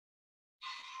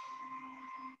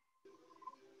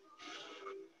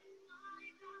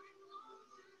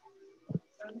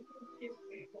And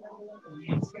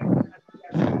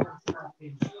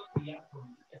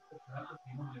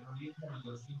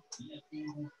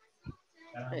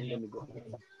let me go.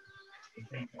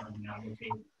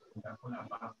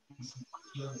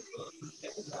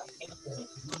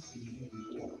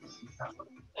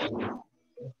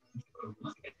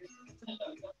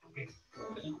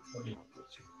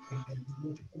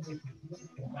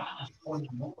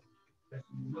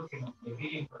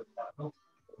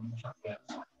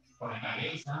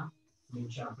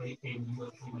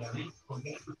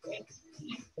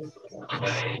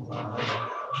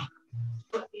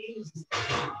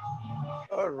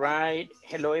 All right.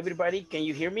 Hello, everybody. Can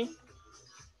you hear me?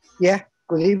 Yeah,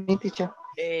 good evening, teacher.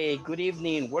 Hey, good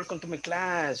evening. Welcome to my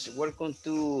class. Welcome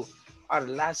to our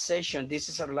last session. This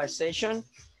is our last session.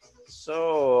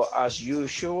 So, as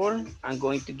usual, I'm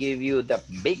going to give you the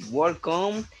big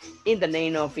welcome in the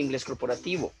name of Inglés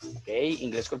Corporativo. Okay,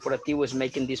 Inglés Corporativo is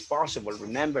making this possible,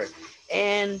 remember.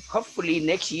 And hopefully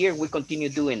next year we continue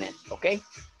doing it. Okay,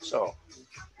 so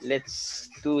let's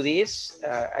do this.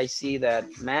 I see that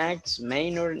Max,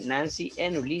 Maynard, Nancy,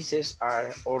 and Ulises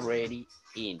are already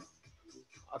in.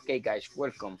 Okay, guys,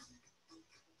 welcome.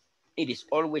 It is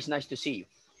always nice to see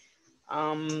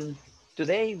you.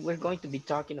 Today we're going to be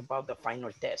talking about the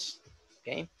final test.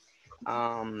 Okay.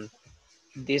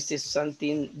 This is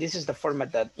the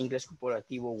format that Inglés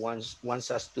Corporativo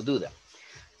wants us to do that.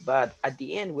 But at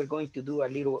the end, we're going to do a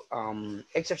little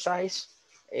exercise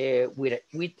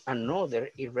with another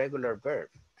irregular verb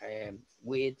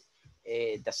with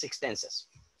the six tenses.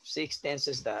 Six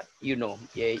tenses that, you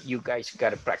guys got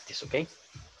to practice, okay?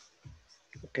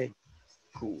 Okay.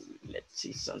 Cool. Let's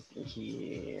see something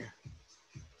here.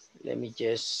 Let me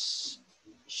just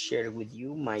share with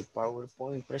you my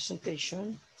PowerPoint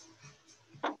presentation.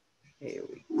 Here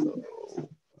we go.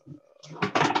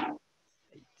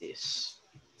 Like this.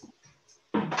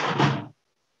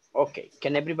 Okay,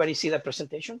 can everybody see the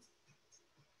presentation?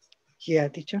 Yeah,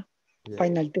 teacher. Yeah.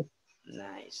 Final test.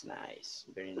 Nice, nice,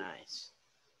 very nice.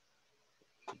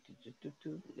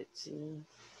 Let's see.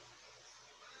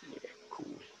 Yeah,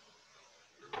 cool.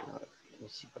 Let me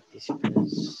see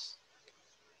participants.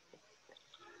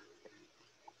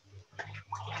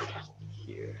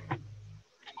 Here.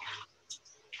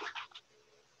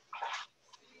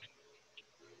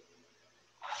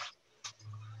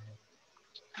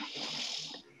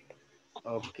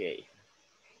 Okay.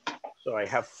 So I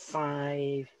have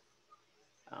 5.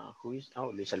 Luis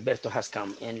Alberto has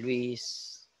come, and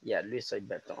Luis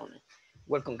Alberto on it.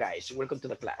 Welcome, guys. Welcome to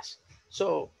the class.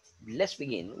 So let's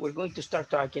begin. We're going to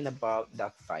start talking about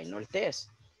the final test,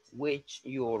 which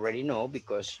you already know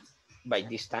because by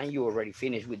this time you already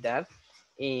finished with that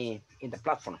in the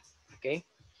platform. Okay.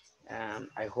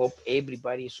 I hope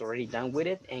everybody is already done with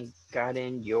it and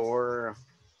gotten your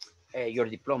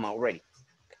diploma already.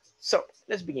 So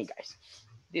let's begin, guys.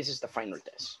 This is the final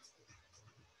test.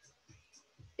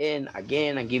 And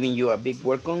again, I'm giving you a big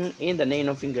welcome in the name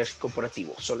of Inglés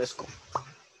Corporativo. So let's go.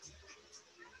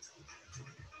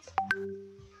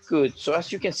 Good. So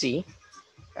as you can see,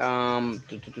 final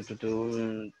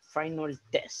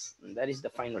test. That is the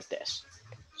final test.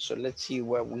 So let's see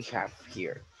what we have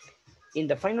here. In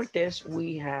the final test,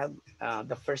 we have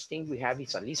the first thing we have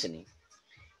is a listening.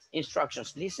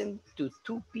 Instructions. Listen to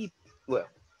two people. Well,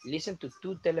 listen to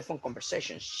 2 telephone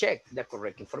conversations. Check the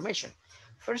correct information.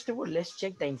 First of all, let's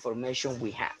check the information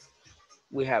we have.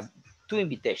 We have 2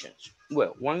 invitations.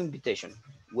 Well, 1 invitation,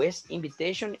 West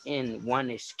invitation, and 1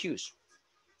 excuse.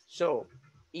 So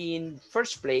in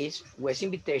first place, West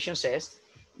invitation says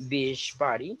beach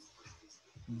party,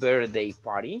 birthday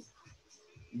party,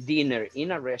 dinner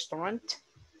in a restaurant,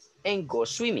 and go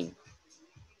swimming.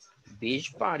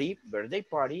 Beach party, birthday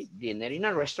party, dinner in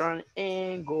a restaurant,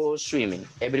 and go swimming.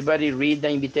 Everybody read the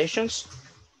invitations?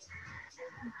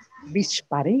 Beach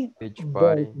party. Beach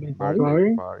party,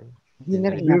 birthday party,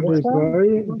 Dinner in a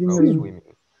restaurant. go swimming.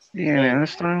 Yeah, in a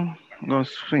restaurant, go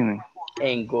swimming.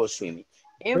 And go swimming.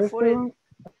 And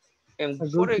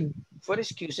for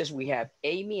excuses, we have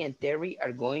Amy and Terry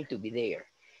are going to be there.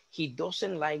 He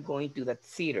doesn't like going to the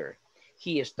theater.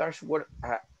 He starts work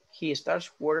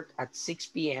at 6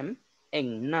 p.m.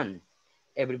 and none.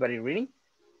 Everybody reading?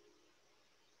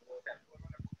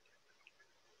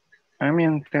 Amy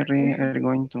and Terry are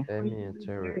going to. Amy and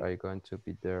Terry are going to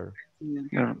be there.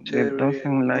 They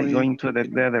doesn't like going to the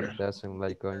theater. Doesn't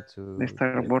like going to They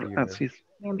start work at 6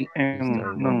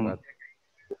 p.m. No.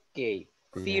 Okay,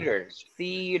 PM.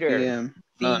 theater.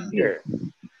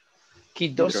 He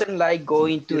doesn't like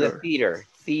going to the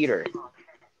theater.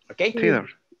 Okay? Theater.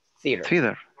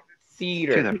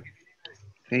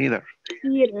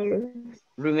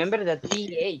 Remember that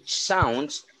TH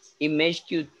sounds, it makes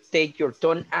you take your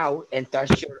tongue out and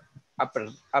touch your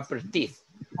upper teeth.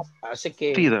 Hace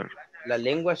que Theater. la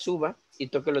lengua suba y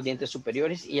toque los dientes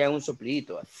superiores y haga un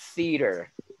soplidito.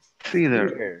 Theater.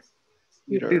 Theater.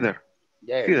 Theater.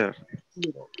 There. Theater.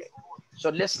 Okay. So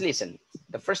let's listen.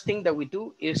 The first thing that we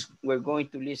do is we're going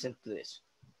to listen to this.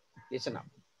 Listen up.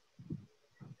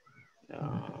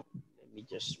 Let me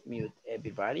just mute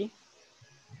everybody.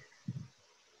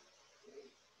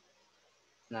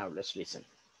 Now let's listen.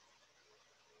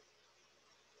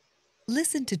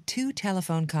 Listen to 2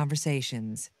 telephone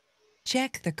conversations.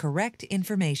 Check the correct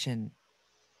information.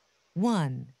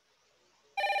 1.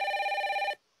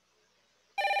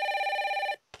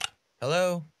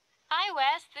 Hello? Hi,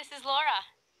 Wes. This is Laura.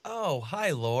 Oh,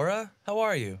 hi, Laura. How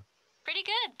are you? Pretty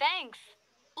good, thanks.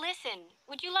 Listen,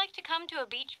 would you like to come to a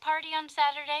beach party on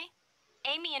Saturday?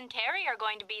 Amy and Terry are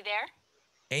going to be there.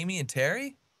 Amy and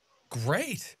Terry?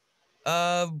 Great.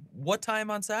 What time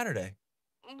on Saturday?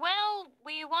 Well,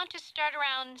 we want to start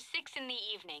around 6 in the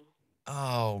evening.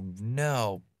 Oh,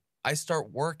 no. I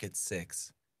start work at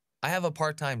 6. I have a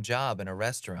part-time job in a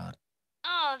restaurant.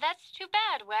 Oh, that's too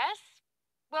bad, Wes.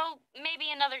 Well,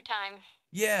 maybe another time.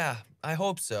 Yeah, I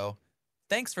hope so.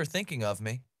 Thanks for thinking of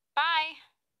me. Bye.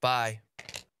 Bye.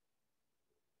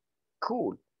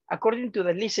 Cool. According to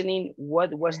the listening,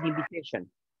 what was the invitation?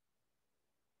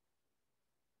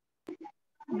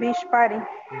 Beach party.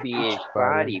 Beach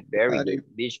party. Very good.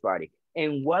 Beach party.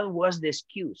 And what was the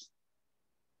excuse?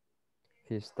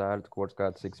 He starts work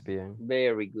at 6 p.m.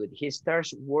 Very good. He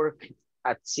starts work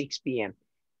at 6 p.m.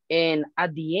 And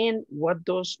at the end, what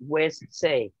does Wes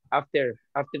say after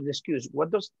the excuse?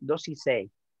 What does he say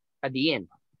at the end?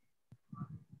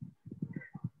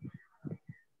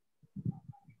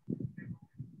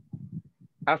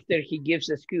 After he gives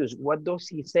the excuse, what does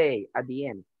he say at the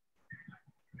end?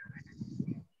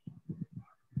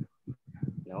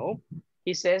 No,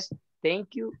 he says,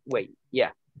 thank you. Wait,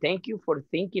 yeah. Thank you for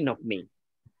thinking of me.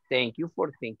 Thank you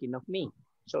for thinking of me.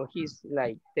 So he's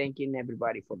like thanking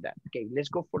everybody for that. Okay, let's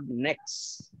go for the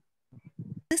next.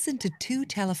 Listen to 2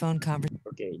 telephone conversations.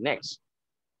 Okay, next.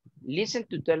 Listen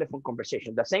to telephone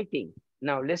conversation, the same thing.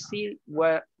 Now let's see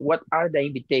what are the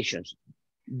invitations.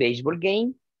 Baseball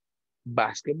game,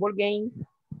 basketball game,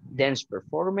 dance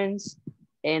performance,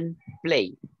 and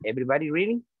play. Everybody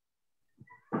reading?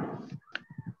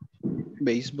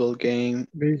 Baseball game,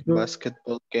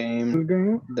 basketball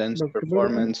game, dance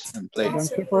performance, and play.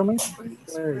 Dance performance.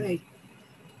 Play.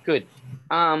 Good.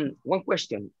 One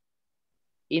question.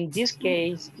 In this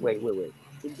case, wait. In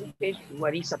this case,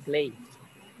 what is a play?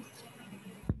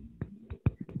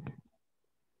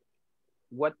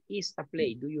 What is a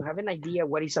play? Do you have an idea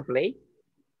what is a play?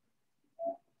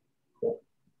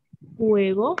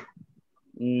 Juego.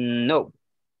 No.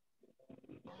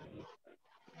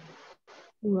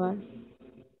 Jugar.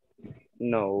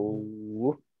 No.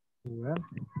 Well,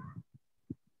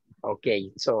 Okay,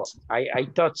 so I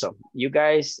thought so. You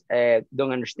guys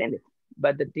don't understand it.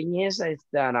 But the thing is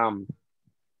that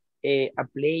a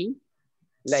play,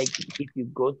 like if you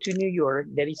go to New York,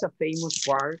 there is a famous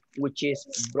park, which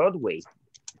is Broadway.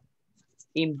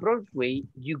 In Broadway,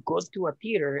 you go to a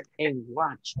theater and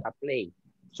watch a play.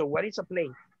 So what is a play?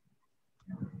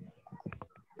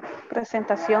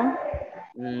 Presentación.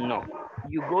 No,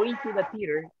 you go into the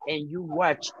theater and you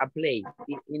watch a play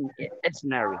in a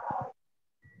scenario.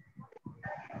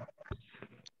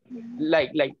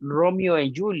 Like Romeo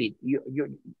and Juliet.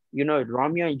 You know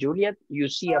Romeo and Juliet. You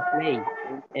see a play.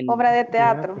 And Obra de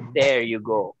teatro. there you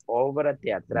go. Obra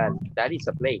teatral. That is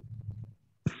a play.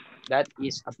 That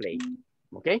is a play.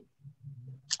 Okay.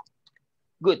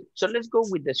 Good. So let's go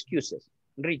with the excuses.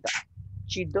 Rita,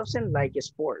 she doesn't like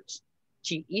sports.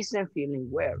 She isn't feeling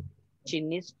well. She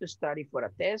needs to study for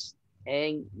a test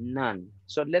and none.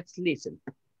 So let's listen.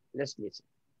 Let's listen.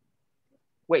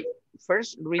 Wait,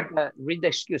 first read the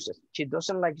excuses. She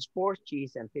doesn't like sports. She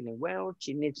isn't feeling well.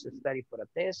 She needs to study for a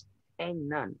test and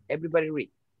none. Everybody read.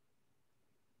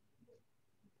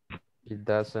 He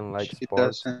doesn't like She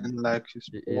sports. doesn't like She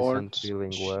isn't sports.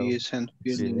 feeling well. She isn't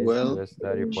She feeling needs well. to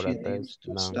study for She a needs test.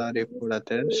 to None. study for a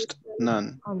test.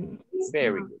 None.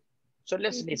 Very good. So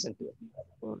let's listen to it.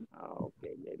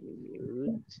 Okay, let me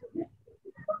mute.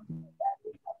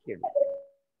 Here we go.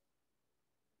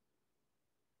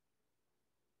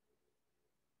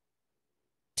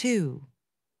 Two.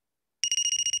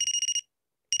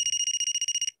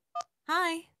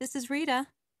 Hi, this is Rita.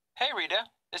 Hey, Rita.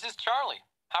 This is Charlie.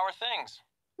 How are things?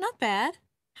 Not bad.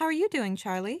 How are you doing,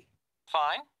 Charlie?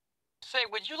 Fine. Say,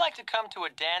 would you like to come to a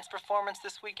dance performance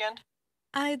this weekend?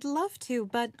 I'd love to,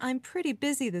 but I'm pretty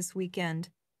busy this weekend.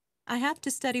 I have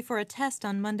to study for a test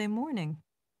on Monday morning.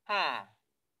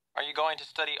 Are you going to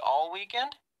study all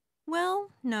weekend?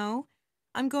 Well, no.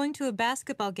 I'm going to a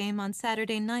basketball game on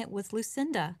Saturday night with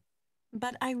Lucinda.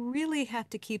 But I really have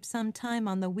to keep some time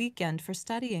on the weekend for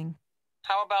studying.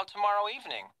 How about tomorrow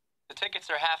evening? The tickets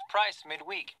are half price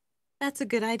midweek. That's a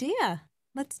good idea.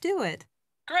 Let's do it.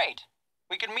 Great.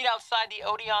 We can meet outside the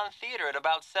Odeon Theater at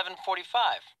about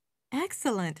 7:45.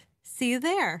 Excellent. See you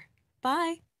there.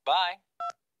 Bye. Bye.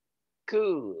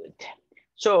 Good.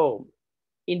 So,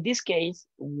 in this case,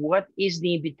 what is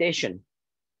the invitation?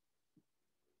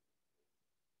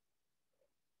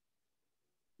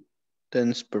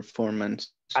 Dance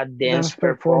performance. A dance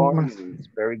performance.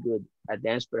 Very good. A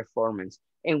dance performance.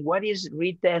 And what is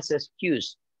Rita's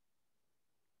excuse?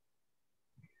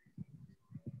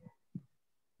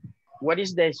 What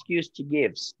is the excuse she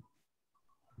gives?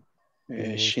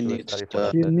 She needs to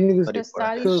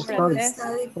study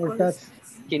for a test.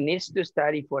 She needs to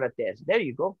study for a test. There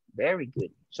you go. Very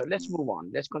good. So let's move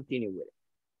on. Let's continue with it.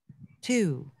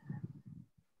 2.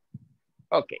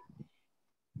 Okay.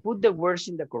 Put the words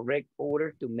in the correct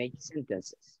order to make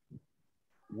sentences.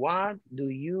 What do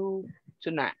you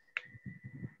tonight?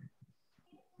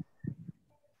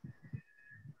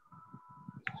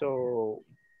 So,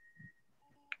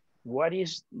 what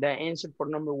is the answer for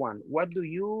number 1? What do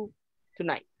you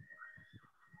tonight?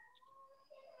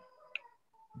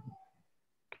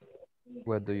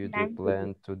 What do you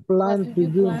plan to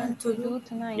do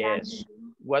tonight? Yes.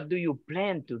 What do you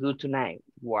plan to do tonight?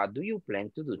 What do you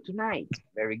plan to do tonight?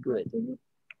 Very good.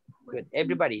 Good.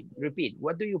 Everybody, repeat.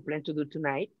 What do you plan to do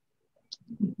tonight?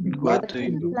 What do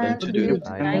you plan to do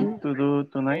tonight?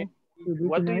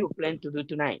 What do you plan to do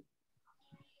tonight?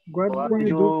 What do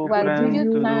you plan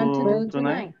to do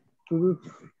tonight?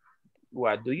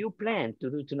 What do you plan to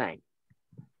do tonight?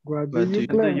 What do you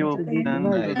plan to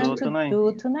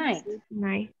do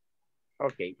tonight?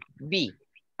 Okay. B.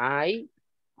 I,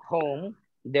 home,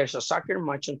 there's a soccer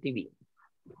match on TV.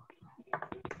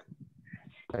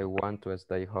 I want to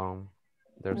stay home.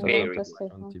 There's a Very soccer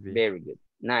match on TV. Very good.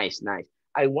 Nice, nice.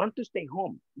 I want to stay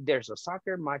home. There's a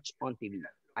soccer match on TV.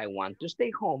 I want to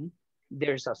stay home.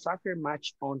 There's a soccer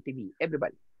match on TV.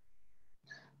 Everybody.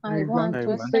 I want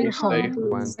to stay home.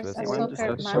 Want to There's stay a home.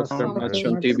 soccer match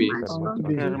on TV.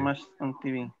 Soccer match on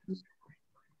TV.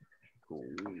 Cool.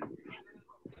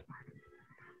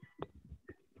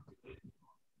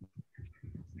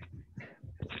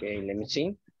 Okay, let me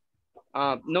see.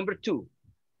 Number 2.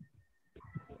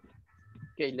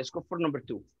 Okay, let's go for number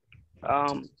 2.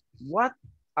 What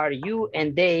are you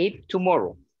and Dave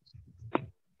tomorrow?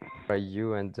 What are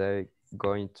you and Dave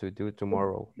going to do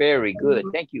tomorrow? Very good,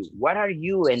 thank you. What are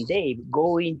you and Dave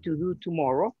going to do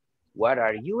tomorrow? What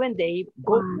are you and Dave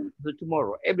going to do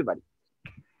tomorrow? Everybody.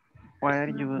 What are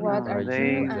you What are and you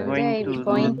Dave and Dave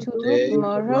going to do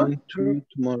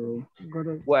tomorrow?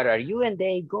 What are you and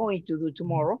Dave going to do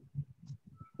tomorrow?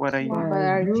 What are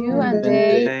you and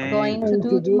Dave going to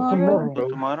do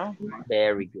tomorrow?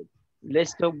 Very good.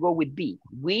 Let's go with B.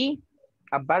 We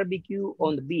a barbecue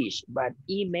on the beach, but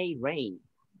it may rain.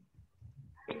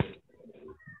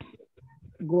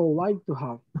 Like to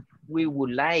have. We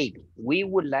would like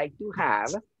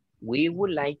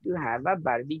to have a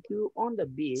barbecue on the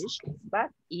beach,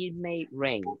 but it may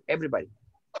rain. Everybody.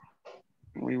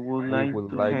 We would like to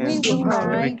have a barbecue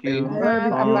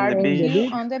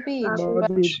on the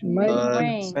beach, but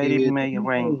it may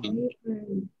rain.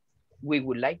 We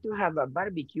would like to have a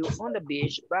barbecue on the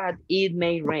beach, but it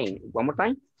may rain. One more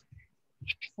time.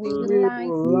 We would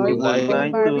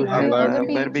like to have a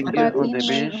barbecue on the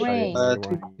beach, but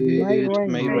it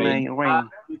may rain.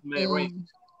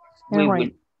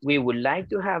 We would like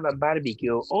to have a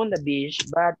barbecue on the beach,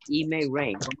 but it may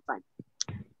rain. One more time.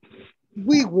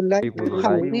 We would like to have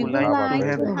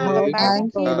a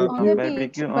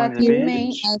barbecue on the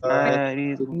beach, but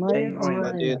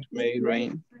it may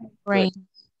rain.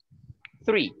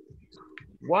 3.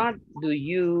 What do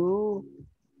you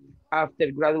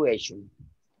after graduation?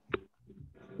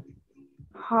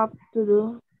 Hope to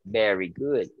do. Very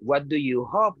good. What do you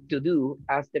hope to do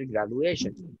after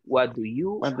graduation? What do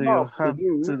you hope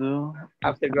to do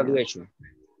after graduation?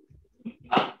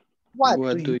 What do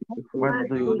you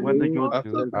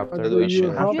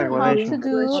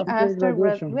after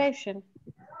graduation?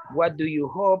 What do you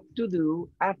hope to do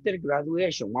after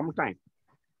graduation? One more time.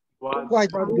 What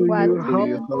do you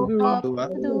hope to do after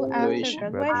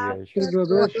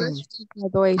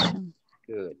graduation?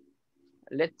 Good.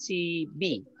 Let's see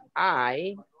B.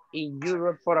 I in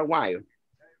Europe for a while.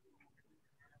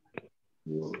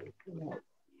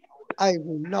 I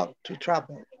would love to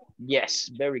travel. Yes,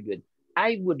 very good.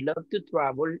 I would love to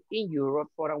travel in Europe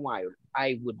for a while.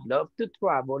 I would love to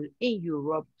travel in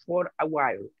Europe for a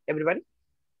while. Everybody?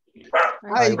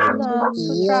 I would love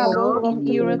to travel in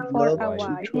Europe for a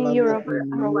while. In Europe for a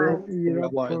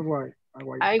while.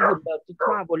 I would love to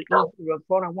travel in Europe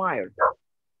for a while.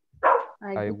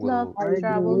 I would love to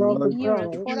travel in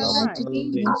Europe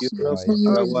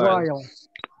for a while.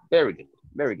 Very good.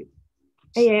 Very good.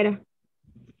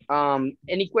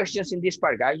 Any questions in this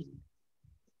part, guys?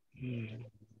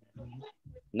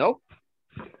 No?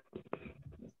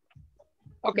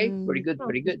 Okay, very good,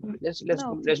 very good. Let's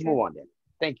move on then.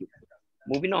 Thank you.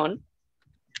 Moving on.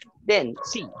 Then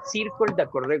C, circle the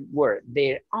correct word.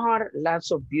 There are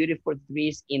lots of beautiful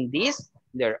trees in this.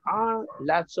 There are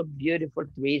lots of beautiful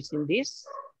trees in this.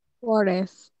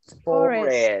 Forest.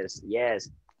 Yes.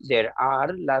 There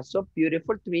are lots of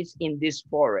beautiful trees in this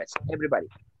forest. Everybody.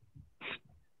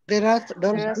 There are a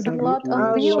lot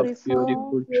of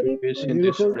beautiful trees in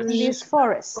this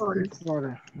forest.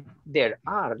 There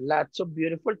are lots of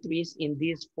beautiful trees in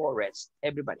this forest.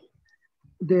 Everybody.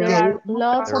 There are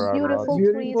lots of beautiful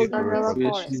trees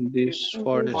in this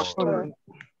forest.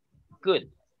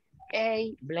 Good.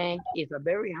 A blank is a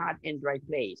very hot and dry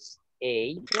place.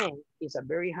 A blank is a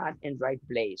very hot and dry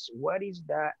place. What is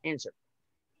the answer?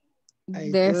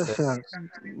 Desert.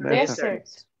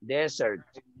 Desert.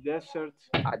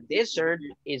 A desert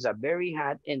is a very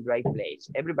hot and dry place.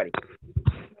 Everybody.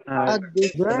 A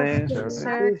desert is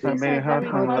a very hot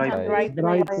and dry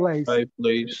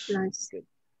place. Good.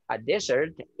 A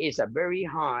desert is a very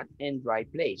hot and dry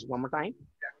place. One more time.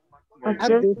 A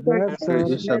desert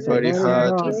is a very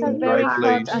hot and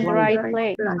dry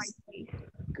place.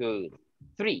 Good.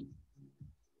 3.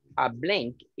 A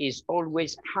blank is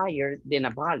always higher than a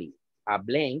valley. A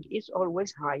blank is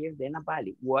always higher than a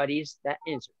valley. What is the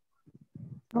answer?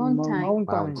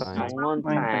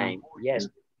 Mountain. Yes.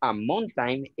 A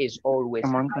mountain is always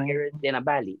higher than a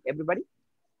valley. Everybody?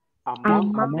 A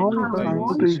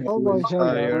mountain is always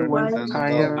higher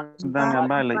than a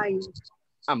valley.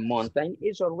 A mountain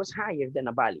is always higher than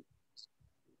a valley.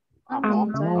 A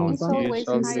mountain is always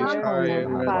higher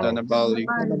than a valley.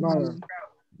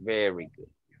 Very good.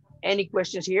 Any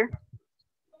questions here?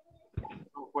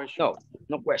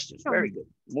 No questions. Very good.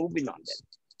 Moving on then.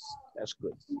 That's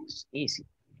good. It's easy.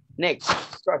 Next,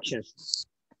 instructions.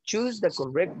 Choose the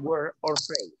correct word or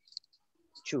phrase.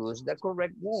 Choose the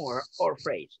correct word or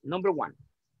phrase. Number 1.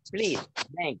 Please,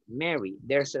 blank, Mary,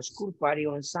 there's a school party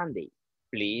on Sunday.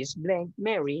 Please, blank,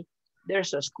 Mary,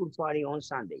 there's a school party on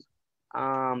Sunday.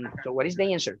 So what is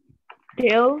the answer?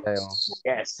 Tell.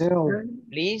 Yes. Tell.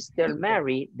 Please tell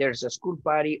Mary there's a school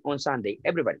party on Sunday.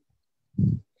 Everybody.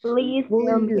 Please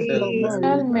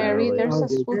tell Mary there's a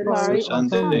school party on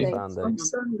Sunday.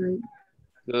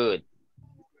 Good.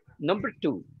 Number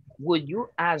 2. Would you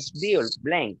ask Bill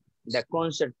blank the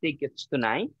concert tickets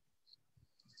tonight?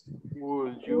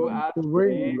 Would you ask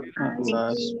me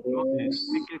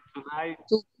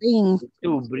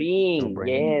To bring.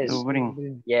 Yes.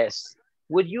 Yes.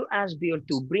 Would you ask Bill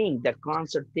to bring the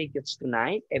concert tickets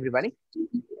tonight, everybody?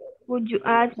 Would you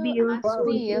ask Bill to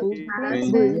bring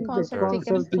the concert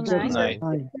tickets tonight?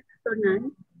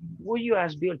 Would you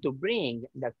ask Bill to bring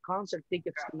the concert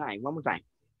tickets tonight? One more time.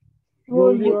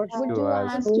 Would you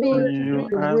ask Bill to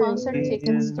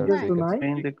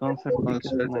bring the concert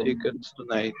tickets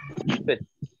tonight? Good.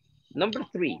 Number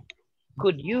 3.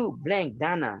 Could you blank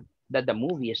Dana that the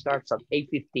movie starts at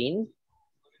 8:15?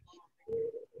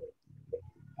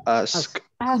 Ask.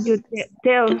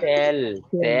 Tell.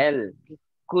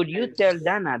 Could you tell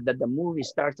Dana that the movie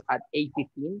starts at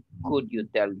 8:15? Could you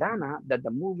tell Dana that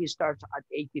the movie starts at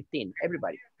 8:15?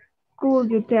 Everybody. Could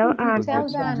you tell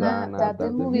Dana that the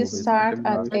movie starts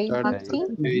at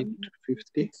 8:15?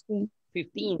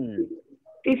 15.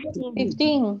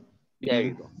 There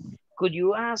you go. Could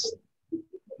you ask,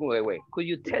 wait. Could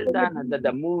you tell Dana that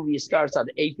the movie starts at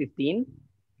 8:15?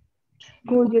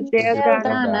 Could you tell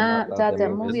Dana that the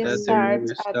movie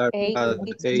starts at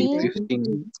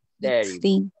 8:15? There you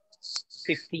go.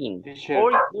 15.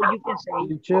 Or you can say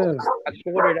a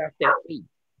quarter after 8.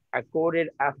 A quarter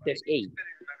after 8.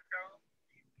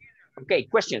 Okay,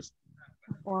 questions?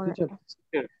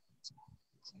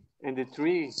 And the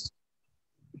 3,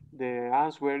 the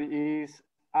answer is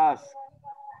ask.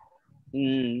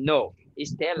 No,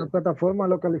 it's tell. La plataforma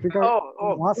lo califica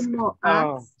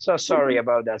So sorry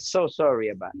about that. So sorry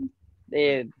about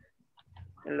it.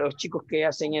 Los chicos que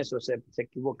hacen eso se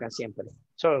equivocan siempre.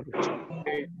 Sorry.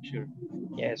 Okay, sure.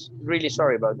 Yes, really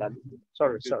sorry about that.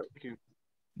 Sorry.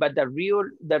 But the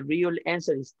real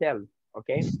answer is tell,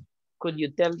 okay? Could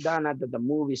you tell Dana that the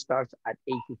movie starts at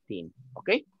 8:15?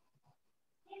 Okay?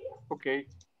 Okay.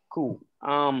 Cool.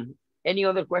 Any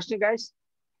other question, guys?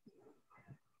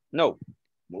 No.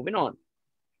 Moving on.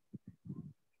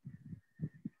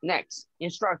 Next,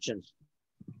 instructions.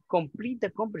 Complete the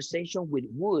conversation with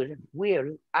would,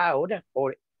 will, out,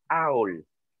 or owl.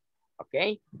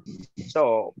 Okay?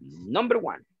 So, number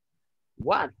one.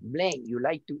 What blank you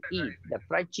like to eat? The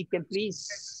fried chicken,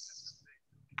 please.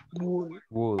 Wool.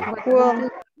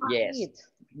 Yes.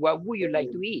 What would you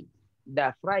like to eat?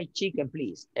 The fried chicken,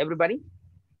 please. Everybody?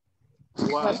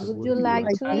 What would you like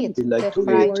to eat? The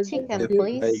fried chicken,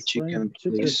 please. Chicken,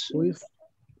 please.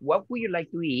 What would you like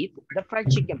to eat? The fried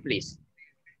chicken, please.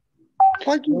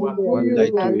 What would you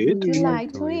like What to eat? would you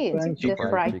like to eat? The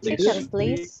fried chicken,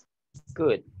 please.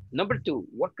 Good. Number two,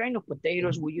 what kind of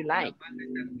potatoes would you like?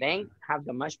 Then have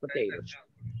the mashed potatoes.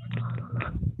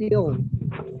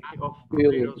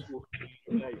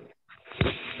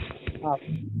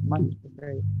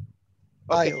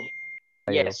 Okay.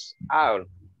 Yes, owl.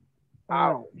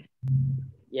 Owl.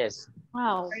 Yes.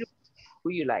 Wow.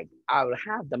 Who you like? I'll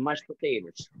have the mashed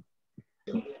potatoes.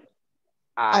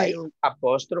 I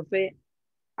apostrophe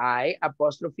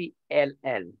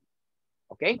LL.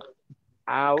 Okay?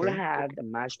 I'll have the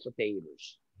mashed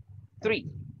potatoes. 3.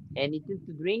 Anything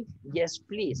to drink? Yes,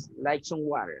 please. Like some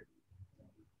water.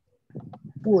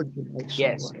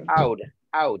 Yes, out.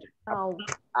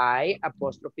 I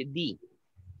apostrophe D.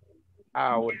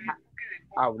 I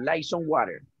would like some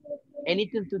water.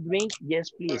 Anything to drink? Yes,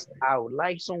 please. I would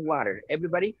like some water.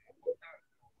 Everybody?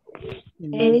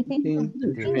 Anything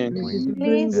to drink,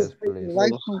 please? Yes, please.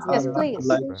 Yes, please.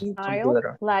 I would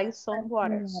like some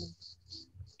water.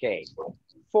 Okay.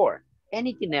 4.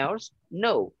 Anything else?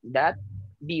 No, that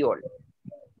be all.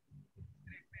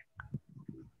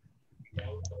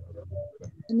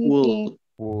 Anything.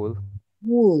 Wool.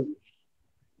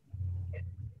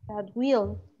 That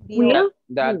will be all.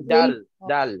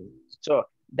 Dal. So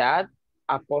that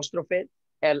apostrophe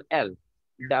LL.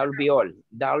 That'll be all.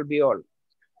 That'll be all.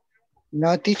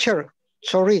 No, teacher.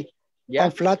 Sorry. Yeah.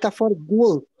 On platform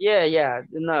wool. Yeah.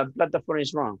 No, platform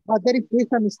is wrong. Oh, there is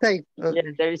a mistake.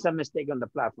 Yeah, there is a mistake on the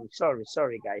platform.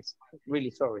 Sorry, guys.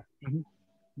 Really sorry.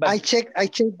 But I checked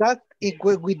that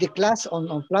with the class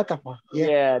on platform.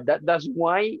 Yeah, that's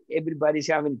why everybody's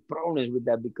having problems with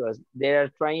that, because they are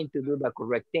trying to do the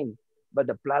correct thing, but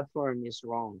the platform is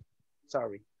wrong.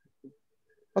 Sorry.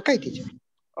 Okay, teacher.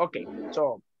 Okay,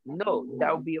 so no,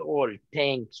 that'll be all.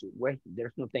 Thanks. Wait,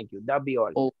 there's no thank you. That'll be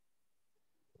all.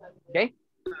 Okay.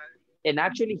 And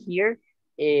actually here,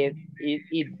 it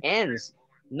ends.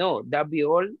 No, that'll be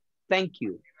all. Thank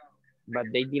you.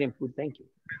 But they didn't put thank you.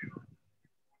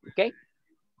 Okay.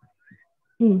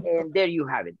 And there you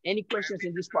have it. Any questions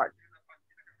in this part?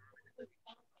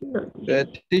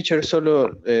 Teacher, solo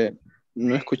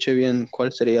no escuché bien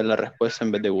cuál sería la respuesta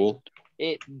en vez de would.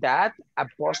 That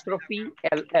apostrophe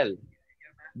LL.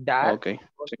 That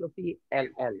apostrophe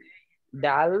LL.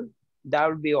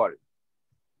 That'll be all.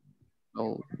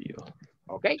 Oh, yeah.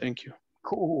 Okay. Thank you.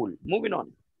 Cool. Moving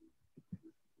on.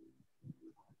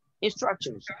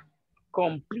 Instructions.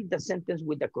 Complete the sentence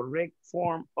with the correct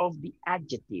form of the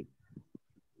adjective.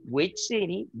 Which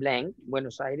city, blank,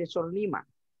 Buenos Aires or Lima?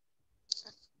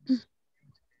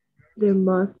 The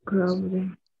most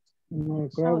crowded. More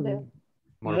crowded.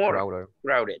 More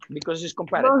crowded, because it's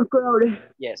comparative. More crowded.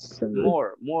 Yes,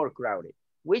 more crowded.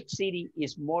 Which city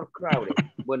is more crowded,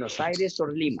 Buenos Aires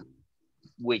or Lima?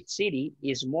 Which city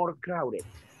is more crowded,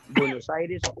 Buenos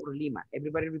Aires or Lima?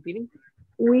 Everybody repeating?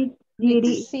 Which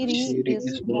city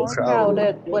is more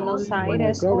crowded, Buenos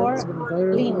Aires or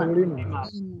Lima?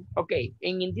 Okay,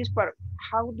 and in this part,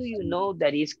 how do you know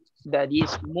that is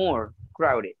more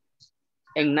crowded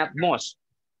and not most?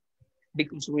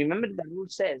 Because remember the rule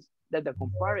says that the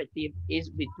comparative is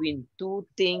between two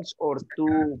things or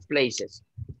two places.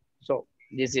 So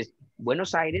this is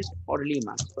Buenos Aires or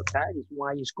Lima. So that is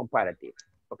why it's comparative.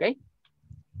 Okay?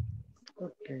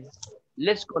 Okay.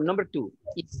 Let's go. Number 2.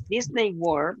 Is Disney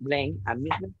World blank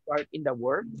amusement park in the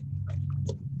world?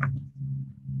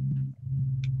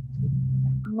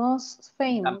 Most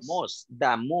famous.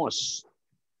 The most.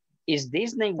 Is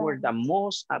Disney World the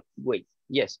most, wait,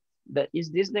 yes. Is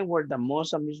Disney World the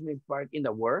most amusement park in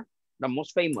the world? The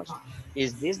most famous.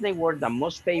 Is Disney World the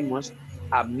most famous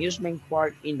amusement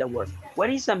park in the world? What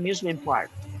is amusement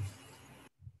park?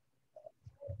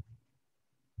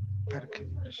 Parque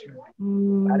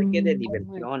de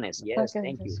diversiones. Yes,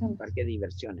 thank you. Parque de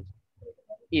diversiones.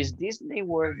 Is Disney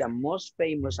World the most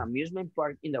famous amusement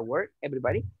park in the world?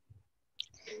 Everybody?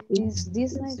 Is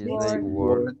Disney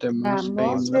World the most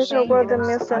famous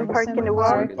amusement park in the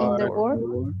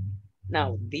world?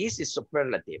 Now, this is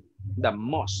superlative. The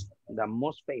most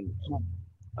famous.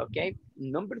 Okay,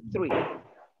 number 3.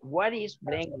 What is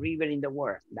blank river in the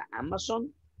world? The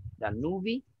Amazon, the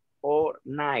Nubi, or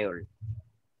Nile?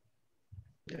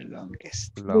 The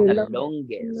longest. The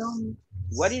longest.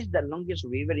 What is the longest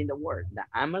river in the world? The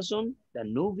Amazon, the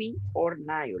Nubi, or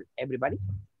Nile? Everybody?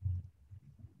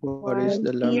 What is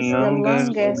the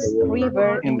longest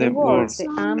river in the world? The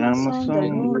Amazon, the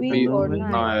Nubi, or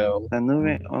Nile? The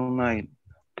Nube or Nile.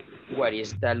 What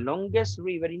is the longest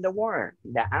river in the world?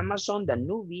 The Amazon, the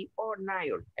Nubi, or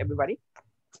Nile? Everybody?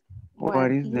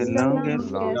 What is the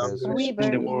longest river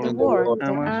in the world? The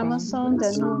Amazon,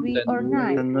 the Nubi, or The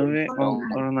Nile? Nube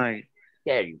or Nile.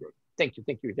 There you go. Thank you,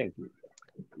 thank you, thank you.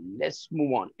 Let's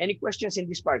move on. Any questions in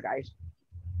this part, guys?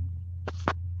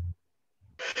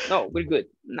 No, we're good.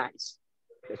 Nice.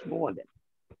 Let's move on then.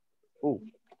 Oh,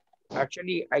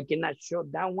 actually, I cannot show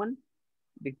that one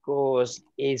because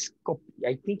it's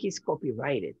I think it's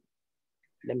copyrighted.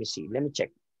 Let me see. Let me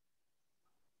check.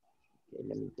 Okay,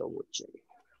 let me double check.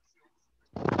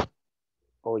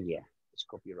 Oh yeah, it's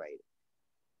copyrighted.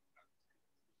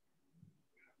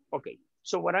 Okay,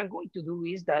 so what I'm going to do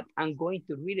is that I'm going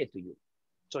to read it to you.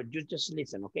 So you just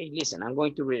listen, okay? Listen, I'm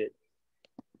going to read it.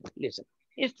 Listen.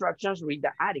 Instructions, read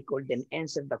the article, then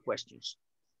answer the questions.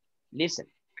 Listen,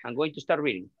 I'm going to start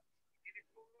reading.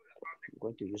 I'm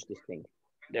going to use this thing.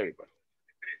 There you go.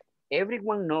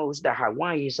 Everyone knows that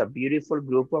Hawaii is a beautiful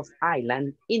group of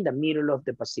islands in the middle of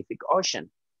the Pacific Ocean.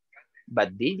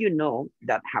 But did you know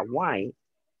that Hawaii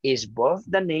is both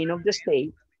the name of the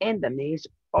state and the name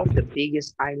of the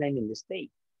biggest island in the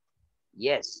state?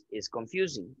 Yes, it's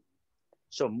confusing.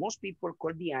 So most people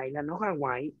call the island of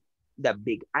Hawaii the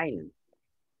Big Island.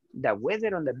 The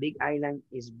weather on the Big Island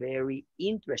is very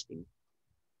interesting.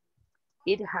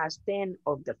 It has 10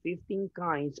 of the 15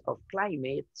 kinds of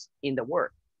climates in the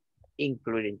world,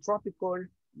 including tropical,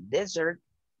 desert,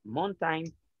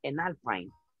 mountain, and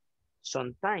alpine.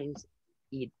 Sometimes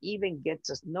it even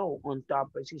gets snow on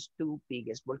top of its 2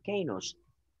 biggest volcanoes.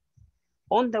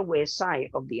 On the west side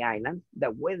of the island,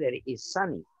 the weather is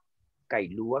sunny.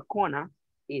 Kailua Kona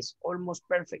is almost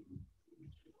perfect.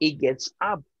 It gets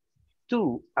up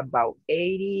to about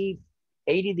 80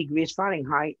 degrees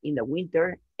Fahrenheit in the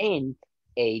winter and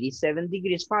 87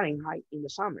 degrees Fahrenheit in the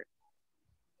summer.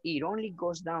 It only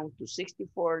goes down to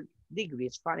 64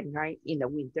 degrees Fahrenheit in the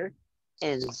winter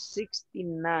and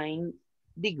 69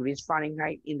 degrees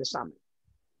Fahrenheit in the summer.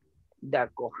 The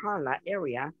Kohala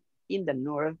area in the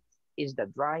north is the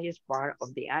driest part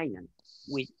of the island,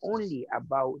 with only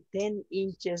about 10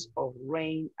 inches of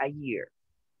rain a year.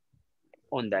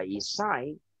 On the east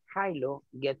side, Hilo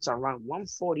gets around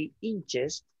 140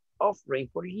 inches of rain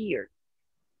per year.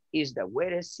 It's the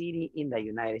wettest city in the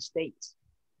United States.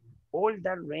 All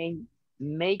that rain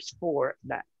makes for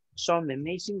some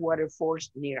amazing waterfalls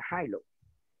near Hilo.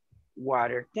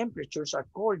 Water temperatures are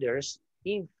coldest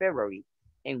in February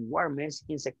and warmest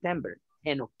in September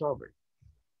and October.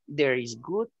 There is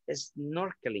good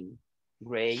snorkeling,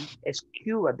 great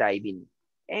scuba diving,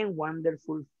 and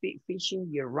wonderful fishing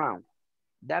year-round.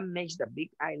 That makes the Big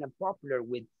Island popular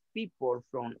with people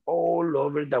from all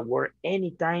over the world any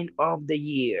time of the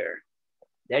year.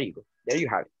 There you go. There you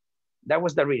have it. That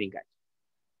was the reading, guys.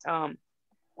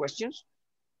 Questions?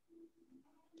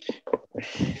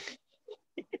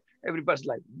 Everybody's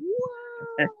like,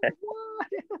 what?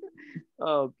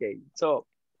 Okay, so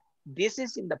this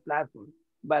is in the platform,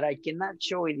 but I cannot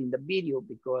show it in the video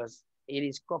because it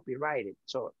is copyrighted.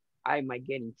 So I might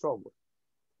get in trouble.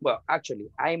 Well,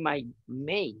 actually, I might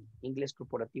make Inglés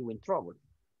Corporativo in trouble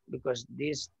because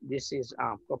this is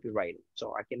copyrighted,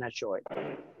 so I cannot show it.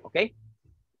 Okay?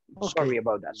 Sorry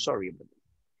about that. Sorry about that.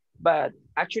 But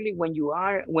actually, when you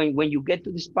get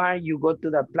to this part, you go to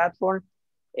the platform,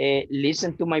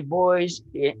 listen to my voice,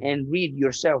 and read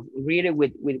yourself. Read it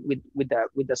with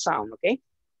the sound. Okay?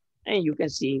 And you can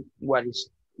see what is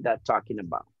that talking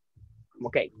about.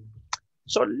 Okay.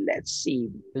 So let's see.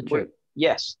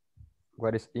 Yes.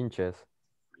 What is inches?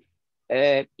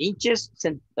 Inches,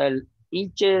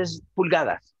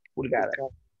 pulgadas.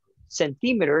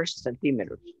 Centimeters, and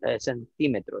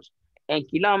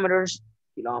kilometers,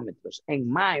 and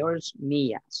miles,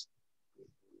 millas.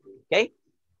 Okay,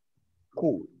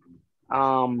 cool.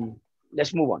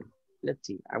 Let's move on. Let's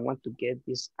see. I want to get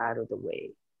this out of the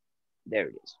way. There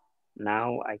it is.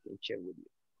 Now I can share with you.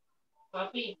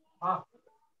 Papi,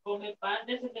 con el pan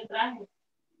de ese que traje.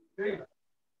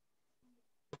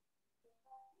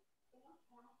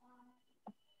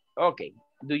 Okay,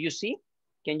 do you see?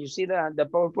 Can you see the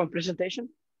PowerPoint presentation?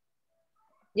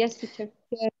 Yes, teacher.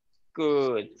 Yes.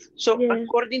 Good. So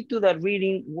according to the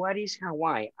reading, what is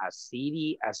Hawaii? A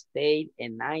city, a state,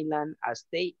 an island, a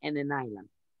state, and an island.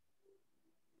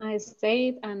 I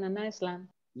stayed on an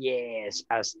island. Yes,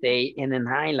 I stay in an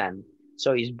island.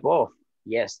 So it's both.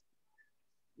 Yes,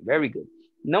 very good.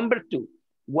 Number 2,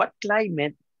 what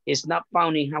climate is not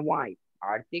found in Hawaii?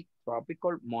 Arctic,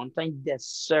 tropical, mountain,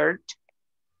 desert.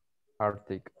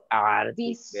 Arctic.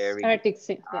 Arctic, very good. Arctic,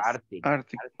 yes. Arctic.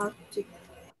 Arctic.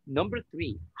 Number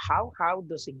 3, how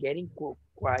does it get in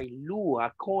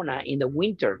Kailua Kona in the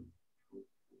winter?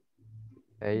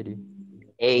 80.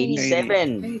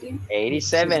 87.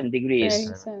 87 degrees.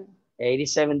 87.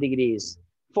 87 degrees.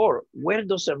 4, where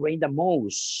does it rain the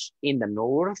most? In the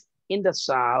north, in the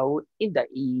south, in the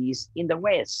east, in the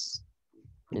west?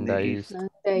 In the east.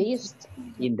 The east.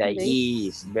 In the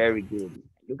east. Very good.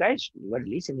 You guys were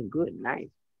listening good. Nice.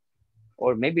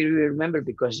 Or maybe you remember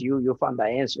because you found the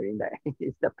answer in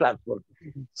the platform.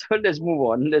 So let's move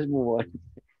on. Let's move on.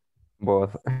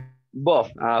 Both.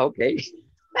 Both. Okay.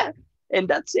 And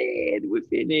that's it. We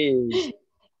finished.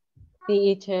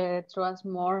 Teacher, trust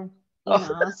more in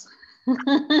us.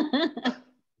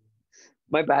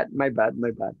 My bad.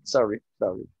 Sorry.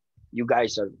 You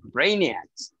guys are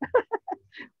brainiacs.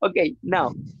 Okay,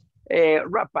 now,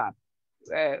 wrap up.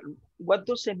 What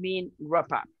does it mean,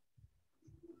 wrap up?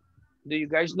 Do you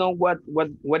guys know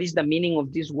what is the meaning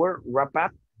of this word, wrap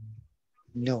up?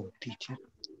 No, teacher.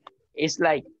 It's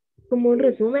like... Como un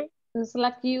resumen. It's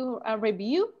like a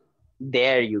review.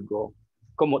 There you go.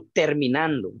 Como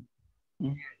terminando.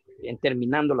 En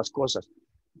terminando las cosas.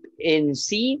 En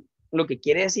sí, lo que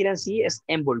quiere decir en sí es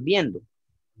envolviendo.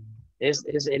 Es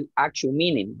el actual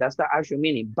meaning. That's the actual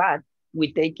meaning. But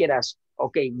we take it as,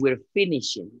 okay, we're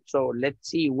finishing. So let's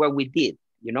see what we did,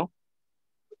 you know?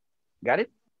 Got it?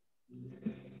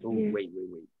 Oh, wait.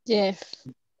 Yes.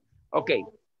 Okay,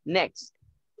 next.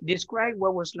 Describe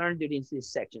what was learned during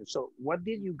this section. So what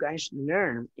did you guys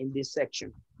learn in this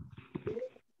section?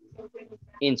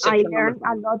 In I section learned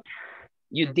a lot.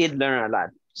 You did learn a lot.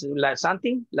 So, like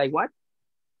something? Like what?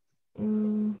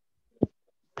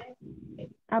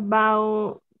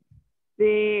 About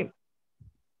the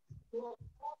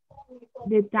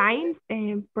times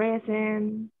and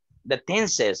present. The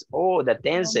tenses. Oh, the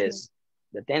tenses.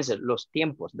 The tenses, los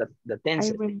tiempos, the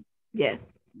tenses. Yes.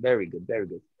 Very good, very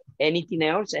good. Anything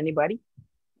else, anybody?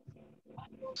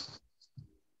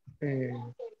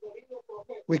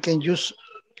 We can use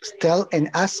tell and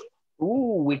ask.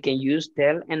 Ooh, we can use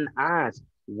tell and ask.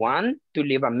 One, to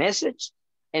leave a message,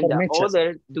 and the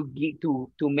other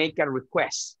to make a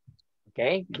request.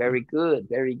 Okay, very good,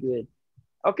 very good.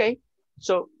 Okay,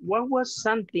 so what was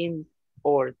something,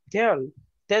 or tell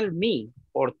me,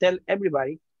 or tell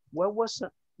everybody, what was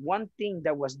one thing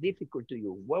that was difficult to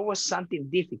you? What was something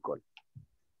difficult?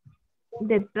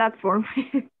 The platform.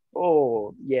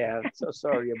 Oh, yeah, so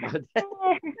sorry about that.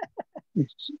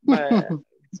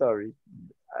 Sorry.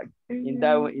 In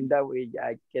that way,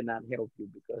 I cannot help you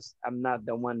because I'm not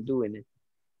the one doing it.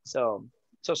 So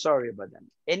sorry about that.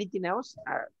 Anything else?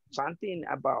 Something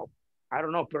about, I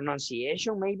don't know,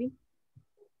 pronunciation maybe?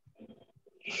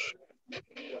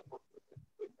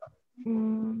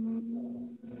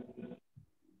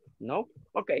 No?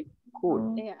 Okay,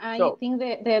 cool. I think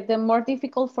the more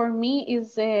difficult for me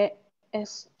is the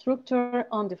structure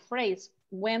on the phrase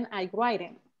when I write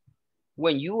it.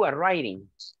 When you are writing.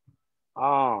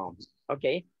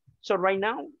 Okay. So right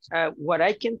now, what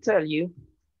I can tell you,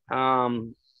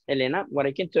 Elena, what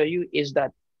I can tell you is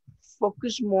that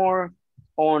focus more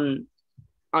on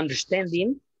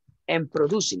understanding and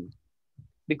producing,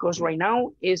 because right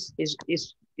now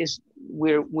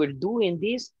we're doing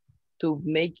this to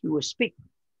make you speak.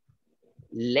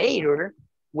 Later,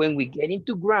 when we get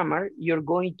into grammar, you're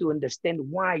going to understand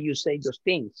why you say those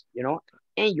things, you know,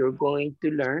 and you're going to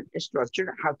learn a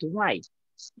structure, how to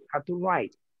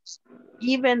write.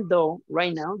 Even though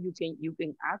right now you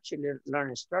can actually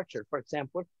learn a structure. For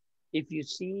example, if you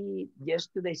see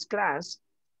yesterday's class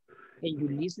and you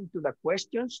listen to the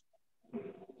questions,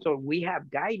 so we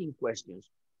have guiding questions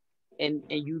and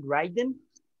you write them,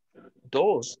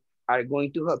 those are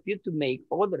going to help you to make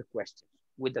other questions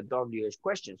with the WH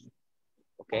questions,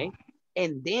 okay?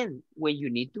 And then when you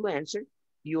need to answer,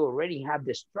 you already have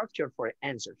the structure for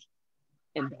answers.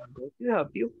 And that's going to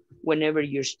help you whenever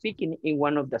you're speaking in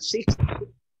one of the 6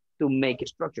 to make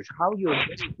structures, how you're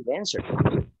going to answer,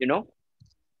 you know?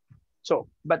 So,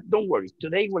 but don't worry.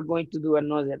 Today we're going to do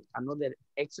another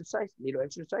exercise, little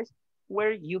exercise,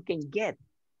 where you can get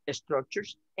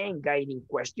structures and guiding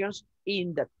questions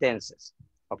in the tenses,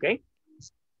 okay?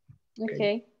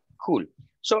 Okay. Cool.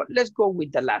 So let's go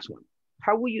with the last one.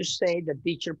 How will you say the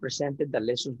teacher presented the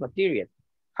lessons material?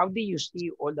 How do you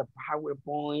see all the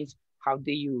PowerPoints? How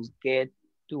do you get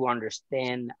to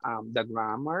understand the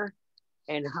grammar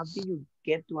And how do you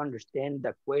get to understand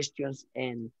the questions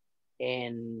and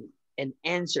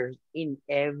answers in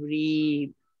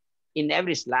every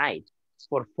slide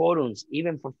for forums,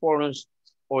 even for forums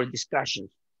or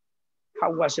discussions?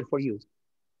 How was it for you?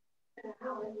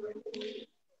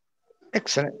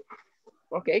 Excellent.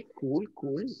 Okay, cool,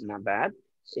 not bad.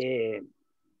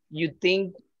 You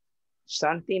think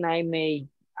something I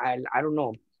don't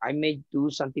know, I may do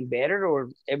something better or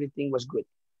everything was good?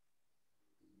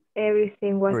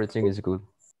 Everything is good.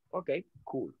 Okay,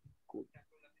 cool.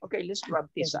 Okay, let's wrap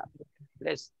this up.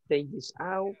 Let's take this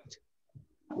out.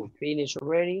 We finished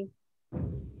already.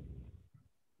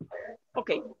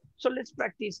 Okay, so let's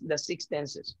practice the 6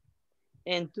 tenses.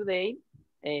 And today,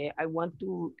 I want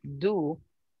to do,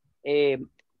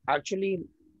 actually,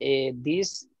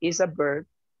 this is a verb,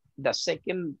 the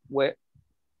second word,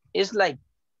 is like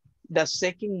the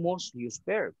second most used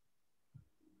verb,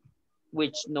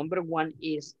 which number 1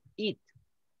 is eat.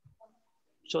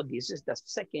 So this is the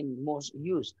second most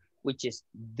used, which is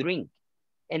drink,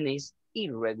 and it's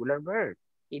irregular verb.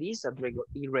 It is a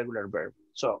irregular verb.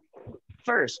 So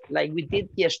first, like we did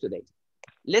yesterday,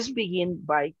 let's begin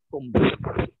by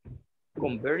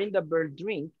converting the verb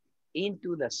drink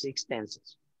into the 6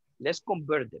 tenses. Let's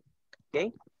convert them,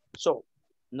 okay? So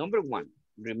number 1,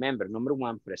 remember, number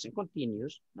 1, present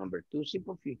continuous. Number 2,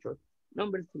 simple future.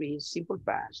 Number 3, simple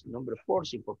past. Number 4,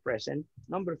 simple present.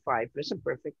 Number 5, present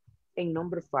perfect. And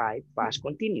number 5, past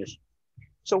continuous.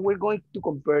 So we're going to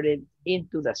convert it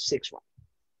into the 6th one.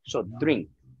 So drink.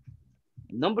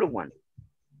 Number 1,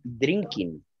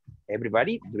 drinking.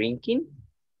 Everybody, drinking.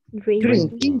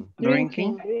 Drinking.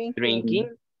 Drinking. Drinking.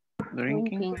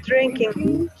 Drinking.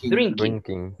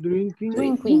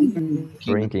 Drinking.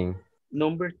 Drinking.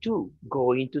 Number 2,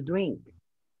 going to drink.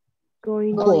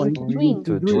 Going to drink.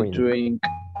 To drink. Going to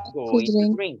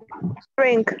drink.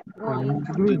 Drink. Going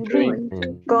to drink.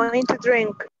 Going to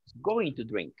drink. Going to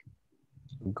drink.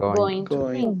 Going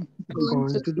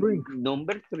to drink.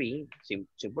 Number 3,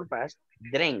 simple past,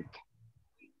 drank.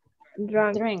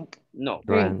 Drunk. No,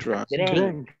 Drank.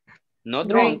 drank. No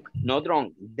drunk, no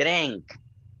drunk, drank.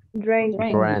 Drink.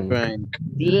 Drank.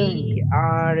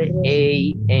 D-R-A-N-K.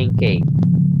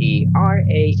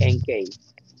 D-R-A-N-K.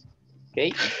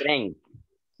 Okay, drank.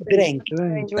 Drink.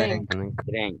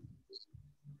 Drank.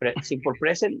 Simple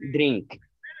present, drink.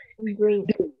 Drink.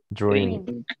 Drink.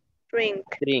 Drink.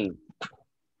 Drink.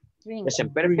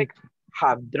 Present perfect,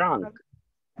 have drunk.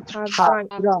 Have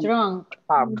drunk.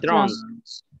 Have drunk.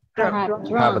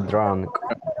 Have drunk.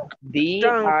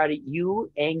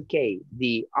 D-R-U-N-K.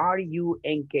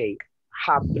 D-R-U-N-K.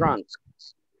 Have drunk.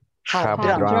 Have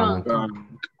drunk.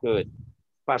 Good.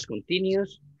 Past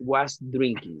continuous, was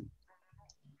drinking.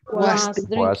 Was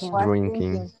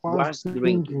drinking. Was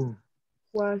drinking.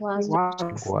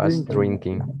 Was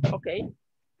drinking. Okay.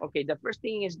 Okay, the first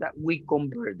thing is that we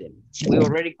convert them. We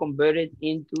already converted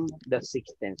into the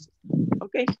 6 tenses.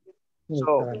 Okay.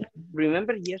 So,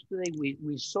 remember yesterday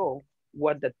we saw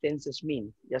what the tenses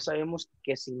mean. Ya sabemos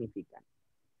qué significan.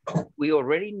 We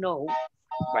already know,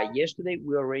 by yesterday,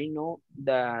 we already know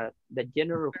the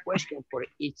general question for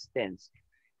each tense.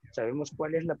 Sabemos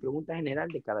cuál es la pregunta general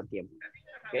de cada tiempo.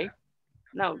 Okay.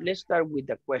 Now, let's start with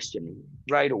the questioning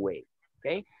right away.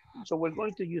 Okay. So, we're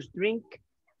going to use drink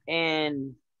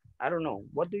and, I don't know,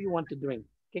 what do you want to drink?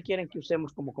 ¿Qué quieren que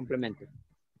usemos como complemento?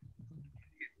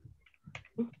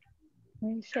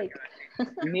 Milkshake.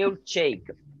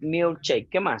 Milkshake. Milkshake.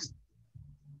 ¿Qué más?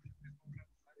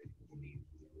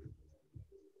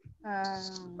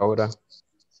 Soda.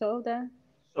 Soda.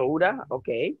 Soda,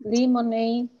 okay.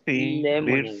 Lemonade. Sí,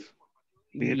 Lemonade.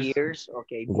 beers. Beers,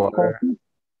 okay. Guac.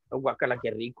 Guacala,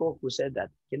 qué rico. Who said that?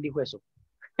 ¿Quién dijo eso?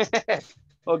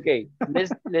 Okay,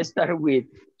 let's start with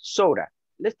soda.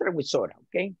 Let's start with soda,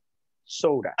 okay?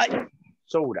 Soda.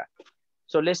 Soda.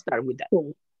 So let's start with that.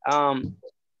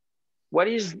 What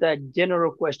is the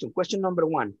general question? Question number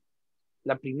 1.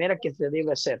 La primera que se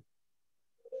debe hacer.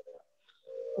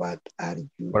 What are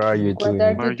you doing?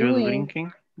 What are you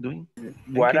drinking?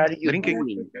 What are you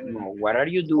doing? No, what are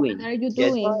you doing? What are you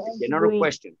doing? The general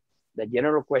question. The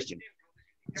general question.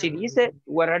 Si dice,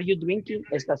 what are you drinking?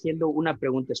 Está haciendo una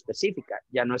pregunta específica,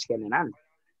 ya no es general.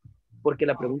 Porque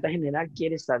la pregunta general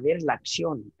quiere saber la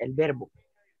acción, el verbo.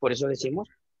 Por eso decimos,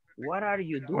 what are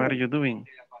you doing? What are you doing?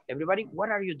 Everybody, what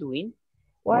are you doing?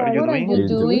 What are you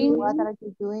doing? What are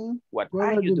you doing? What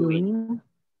are you doing?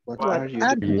 What are you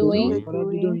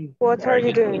doing? What are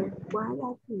you doing?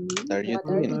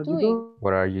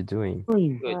 What are you doing?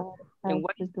 Good. And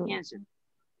what is the answer?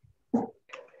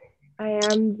 I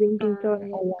am drinking soda.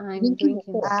 I'm drinking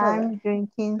soda. I'm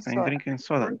drinking I'm soda. drinking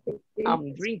soda.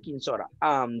 I'm drinking soda.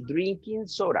 I'm drinking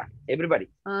soda. Everybody.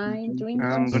 I'm drinking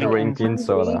I'm soda. Drinking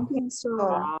soda.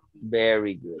 Soda.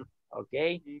 Very good.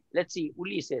 Okay. Let's see.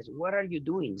 Ulises, what are you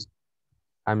doing?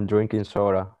 I'm drinking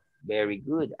soda. Very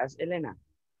good. As Elena.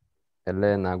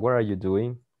 Elena, what are you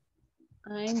doing?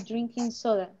 I'm drinking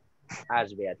soda.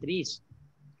 As Beatriz.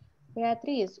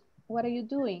 Beatriz, what are you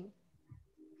doing?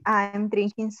 I'm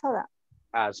drinking soda.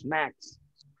 As Max.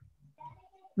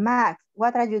 Max,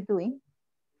 what are you doing?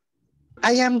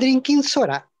 I am drinking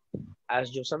soda.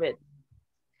 As Josabet.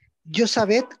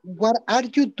 Josabet, what are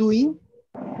you doing?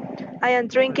 I am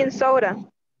drinking soda.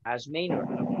 As Maynard.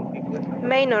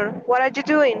 Maynard, what are you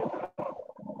doing?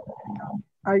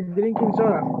 I'm drinking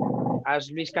soda.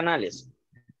 As Luis Canales.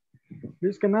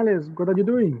 Luis Canales, what are you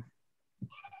doing?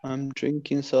 I'm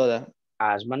drinking soda.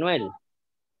 As Manuel.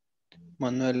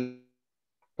 Manuel,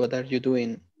 what are you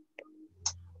doing?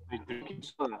 I'm drinking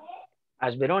soda.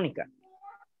 As Verónica.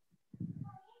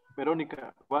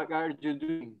 Veronica, what are you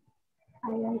doing?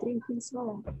 I am drinking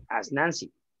soda. As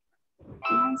Nancy.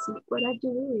 Nancy, what are you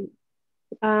doing?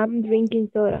 I'm drinking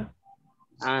soda.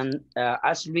 And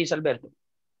as Luis Alberto.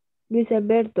 Luis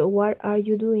Alberto, what are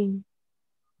you doing?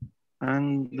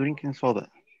 I'm drinking soda.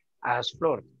 As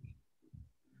Flor.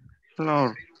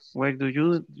 Flor, what do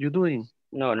you doing?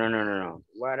 No.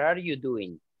 What are you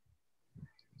doing?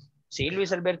 See,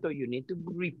 Luis Alberto, you need to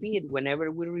repeat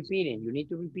whenever we're repeating. You need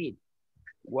to repeat.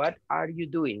 What are you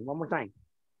doing? One more time.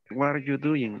 What are you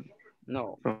doing?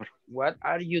 No. Flor. What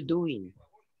are you doing?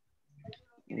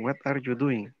 What are you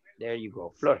doing? There you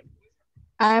go. Flor.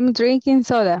 I'm drinking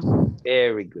soda.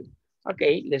 Very good.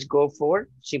 Okay, let's go for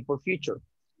simple future.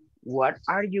 What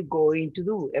are you going to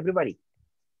do? Everybody.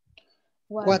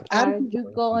 What are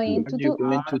you going to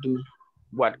do?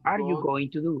 What are you going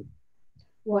to do?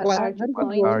 What are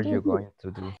you going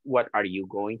to do? What are you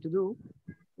going to do?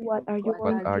 What are you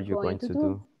What are you going to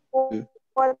do?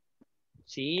 What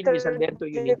See, Luis Alberto,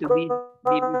 you need to be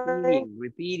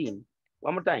repeating.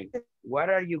 One more time. What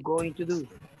are you going to do?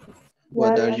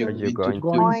 What are you going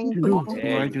to do? What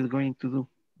are you going to do?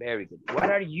 Very good. What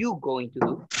are you going to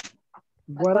do?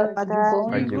 What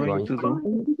are you going to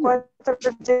do? What are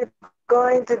you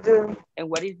going to do? And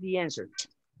what is the answer?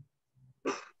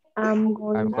 I'm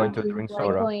going to drink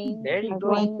soda. There you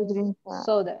go.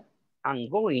 Soda. I'm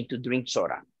going to drink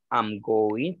soda. I'm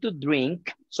going to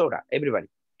drink soda. Everybody.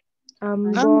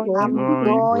 I'm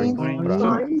going to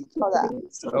drink soda.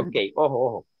 Ok,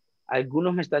 ojo.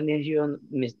 Algunos me están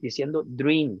diciendo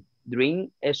drink.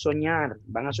 Drink es soñar.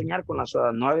 Van a soñar con la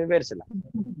soda, no a bebérsela.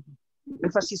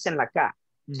 Énfasis en la K.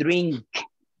 Drink.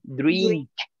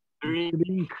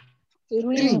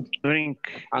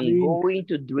 I'm going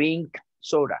to drink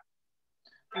soda.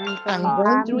 I'm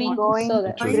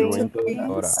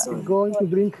going to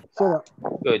drink soda.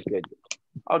 Good.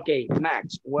 Okay,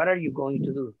 Max, what are you going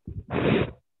to do?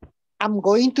 I'm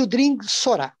going to drink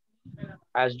soda.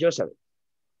 As Joseph.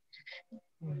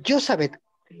 Joseph,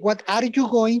 what are you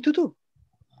going to do?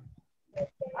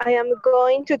 I am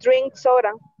going to drink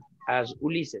soda. As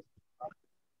Ulises.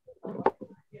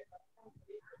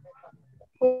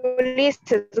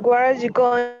 Ulises, what are you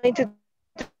going to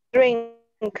drink?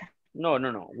 No.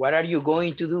 What are you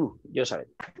going to do, Joseph?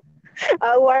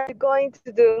 What are you going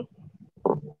to do?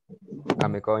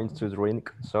 I'm going to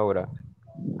drink soda.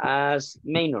 As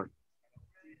Maynard.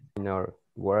 Maynard,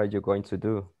 what are you going to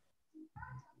do?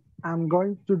 I'm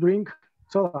going to drink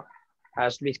soda.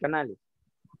 As Luis Canales.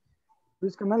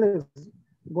 Luis Canales,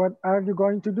 what are you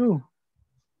going to do?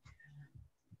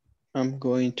 I'm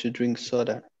going to drink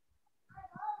soda.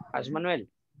 As Manuel.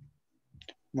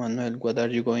 Manuel, what are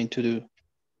you going to do?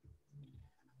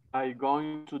 I'm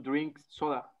going to drink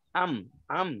soda. I'm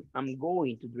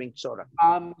going to drink soda.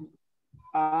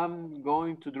 I'm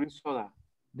going to drink soda.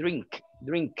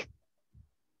 Drink.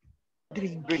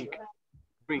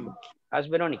 As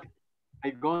Veronica.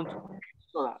 I'm going to drink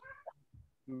soda.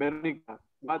 Veronica,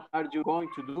 what are you going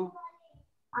to do?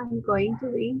 I'm going to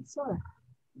drink soda.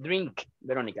 Drink,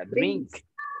 Veronica, drink.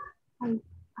 I'm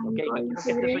Ok, no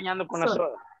quiero que esté soñando con la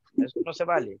soda. Eso no se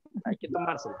vale. Hay que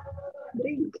tomárselo.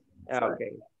 Drink.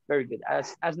 Okay, very good.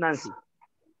 As Nancy.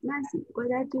 Nancy,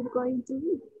 what are you going to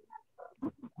do?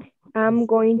 I'm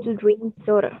going to drink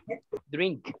soda.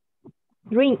 Drink.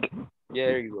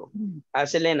 There you go.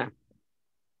 As Elena.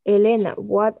 Elena,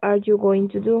 what are you going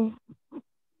to do?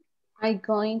 I'm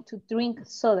going to drink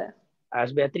soda.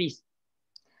 As Beatriz.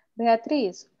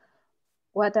 Beatriz,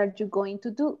 what are you going to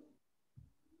do?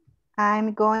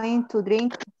 I'm going to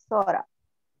drink soda.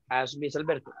 As Luis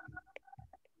Alberto.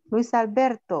 Luis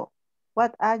Alberto,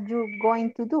 what are you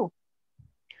going to do?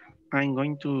 I'm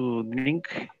going to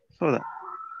drink soda.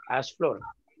 As Flor.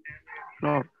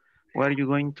 Flor, what are you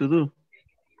going to do?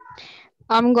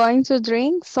 I'm going to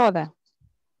drink soda.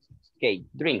 Okay,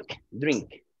 drink.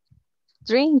 Drink.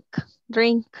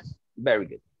 Very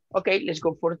good. Okay, let's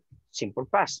go for simple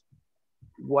past.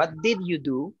 What did you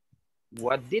do?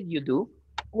 What did you do?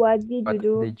 What did you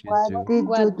do? What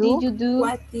did you do?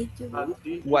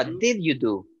 What did you do? What did you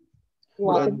do?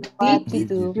 What did you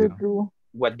do?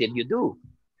 What did you do?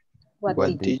 What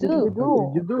did you do?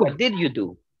 What did you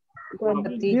do?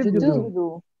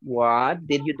 What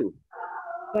did you do?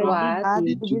 What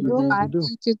did you do? What did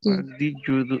you do? What did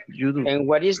you do? And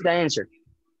what is the answer?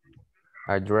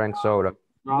 I drank soda.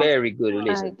 Very good,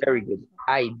 Elisa. Very good.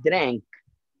 I drank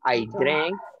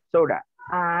soda.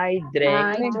 I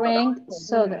drank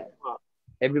soda.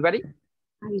 Everybody?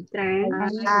 I drank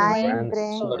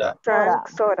Soda.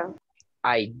 Soda.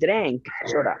 I drank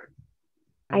soda.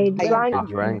 I drank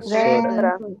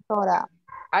Soda.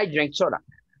 I drank soda.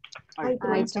 I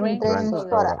drank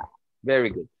soda.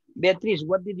 Very good. Beatriz,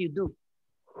 what did you do?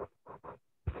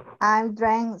 I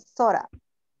drank soda.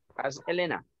 As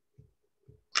Elena.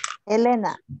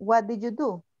 Elena, what did you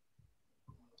do?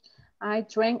 I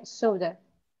drank soda.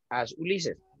 As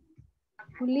Ulises.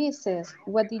 Ulises,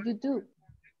 what did you do?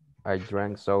 I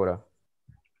drank soda.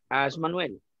 As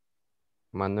Manuel.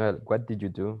 Manuel, what did you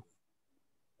do?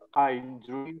 I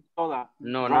drink soda.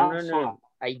 No. I drank.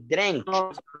 I drank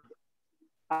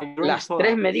Las soda.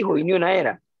 tres me dijo y ni una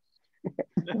era.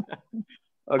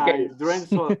 Okay. I drank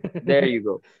soda. There you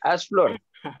go. As Flor.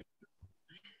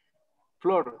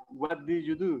 Flor, what did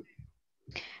you do?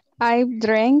 I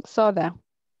drank soda.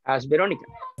 As Verónica.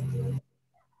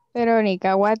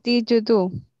 Veronica, what did you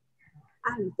do?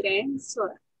 I drank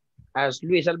soda. As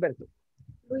Luis Alberto.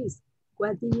 Luis,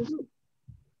 what did you do?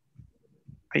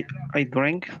 I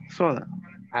drank soda.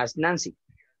 As Nancy.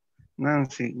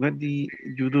 Nancy, what did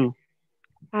you do?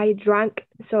 I drank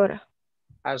soda.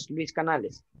 As Luis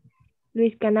Canales.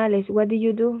 Luis Canales, what did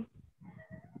you do?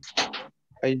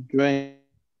 I drank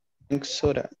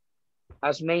soda.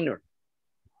 As Maynard.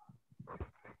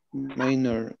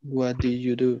 Minor, what did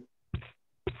you do?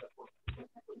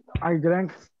 I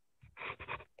drank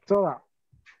soda.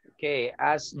 Okay,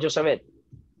 as Josabet.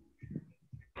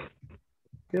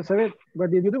 Josabet,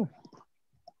 what did you do?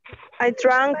 I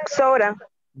drank soda.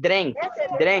 Drank.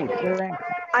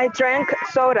 I drank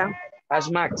soda. As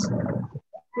Max.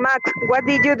 Max, what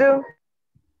did you do?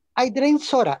 I drank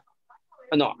soda.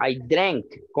 No, I drank.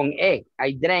 Con E.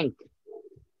 I drank.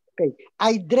 Okay.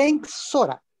 I drank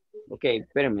soda. Okay,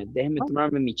 espérame. Déjeme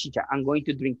tomarme mi chicha. I'm going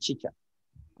to drink chicha.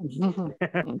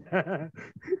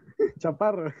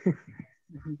 Chaparro.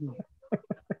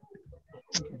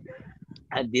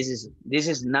 And this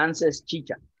is nonsense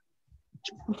chicha.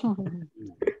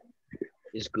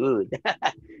 It's good.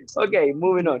 Okay,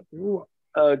 moving on.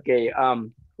 Okay,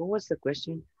 what was the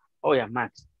question? Oh yeah,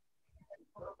 Max.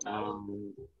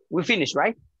 We finished,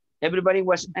 right? Everybody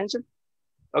was answered?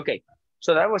 Okay,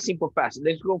 so that was simple past.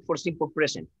 Let's go for simple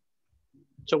present.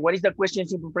 So what is the question,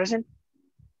 simple present?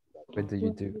 What do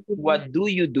you do? What do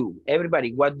you do?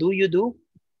 Everybody, what do you do?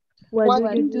 What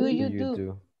do you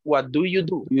do? What do you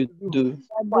do? You do.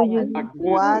 What do you do?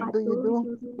 What do you do?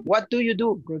 What do you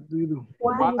do?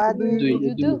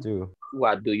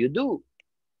 What do you do?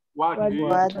 What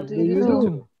do you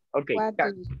do? Ok,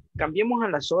 cambiemos a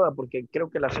la soda porque creo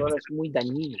que la soda es muy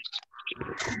dañina.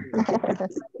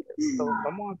 So,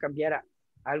 vamos a cambiar a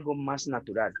algo más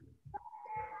natural.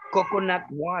 Coconut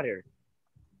water.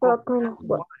 Coconut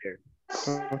water.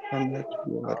 Coconut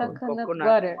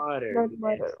water.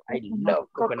 Yes, I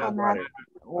love coconut water.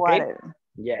 Okay?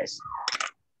 Yes.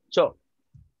 So,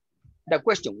 the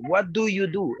question, what do you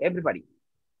do, everybody?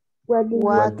 What do you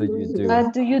do?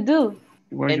 What do you do?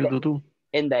 What do you do?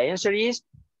 And the answer is,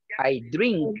 I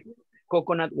drink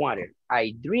coconut water.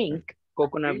 I drink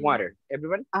coconut water.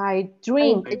 Everybody? I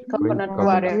drink coconut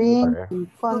water.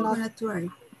 Coconut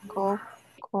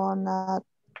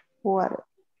water.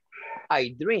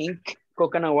 I drink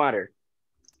coconut water.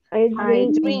 I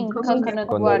drink coconut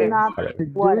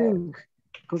water.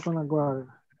 Coconut water.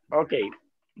 Okay.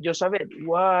 Josabet,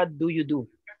 what do you do?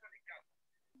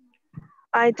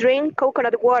 I drink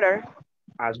coconut water.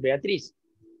 As Beatriz.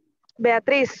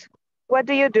 Beatriz, what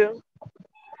do you do?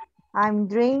 I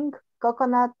drink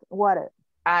coconut water.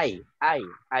 I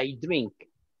drink.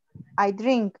 I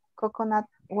drink coconut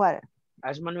water.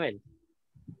 As Manuel.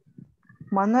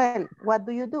 Manuel, what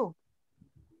do you do?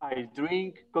 I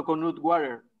drink coconut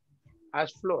water.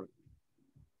 As Flor.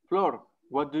 Flor,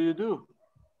 what do you do?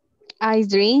 I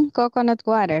drink coconut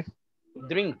water.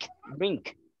 Drink.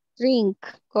 Drink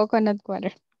coconut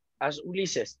water. As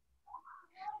Ulises.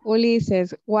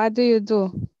 Ulises, what do you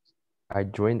do? I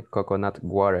drink coconut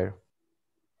water.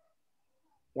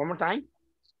 One more time.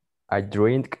 I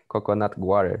drink coconut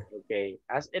water. Okay,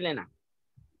 ask Elena.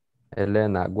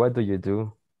 Elena, what do you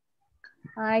do?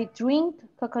 I drink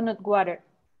coconut water.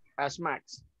 Ask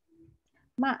Max.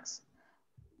 Max,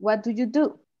 what do you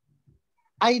do?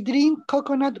 I drink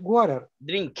coconut water.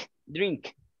 Drink.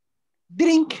 Drink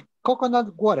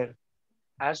coconut water.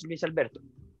 Ask Luis Alberto.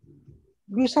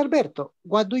 Luis Alberto,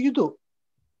 what do you do?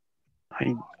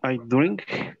 I drink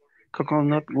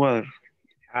coconut water.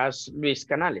 Ask Luis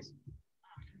Canales.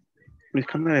 Luis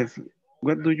Canales,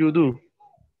 what do you do?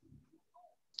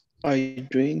 I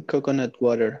drink coconut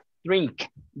water. Drink.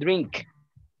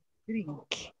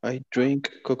 I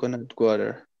drink coconut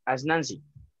water. Ask Nancy.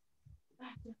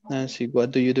 Nancy,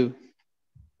 what do you do?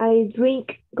 I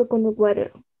drink coconut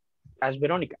water. Ask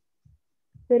Veronica.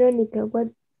 Veronica,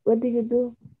 what do you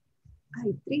do?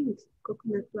 I drink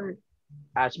coconut water.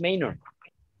 Ask Maynard.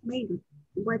 Maybe.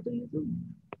 What do you do?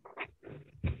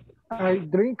 I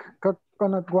drink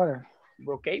coconut water.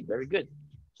 Okay, very good.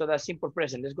 So that's simple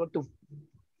present. Let's go to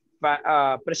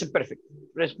present perfect.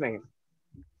 Present perfect.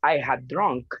 I have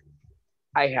drunk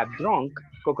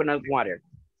coconut water.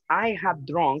 I have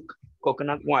drunk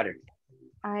coconut water.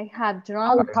 I have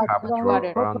drunk coconut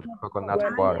water.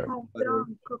 Coconut water.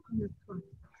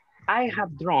 I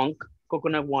have drunk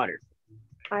coconut water.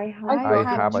 I have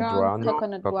drunk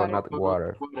coconut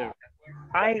water.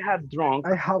 I have drunk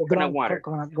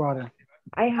coconut water.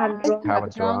 I have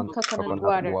drunk coconut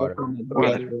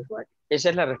water. Esa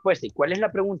es la respuesta. ¿Y cuál es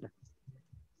la pregunta?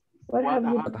 What have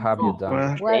you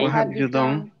done? What have you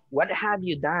done? What have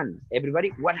you done?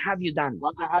 Everybody, what have you done?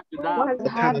 What have you done? What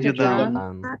have you done?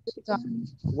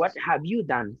 What have you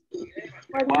done?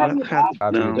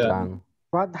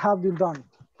 What have you done?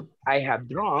 I have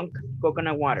drunk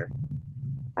coconut water.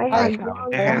 I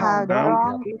have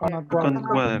drunk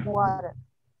coconut water.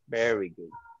 Very good.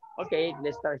 Okay,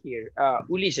 let's start here.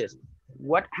 Ulises,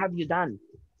 what have you done?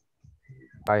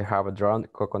 I have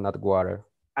drunk coconut water.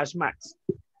 Ask Max.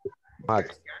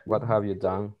 Max, what have you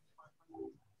done?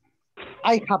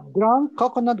 I have drunk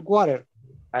coconut water.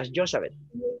 Ask Joseph.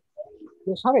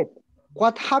 Joseph,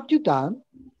 what have you done?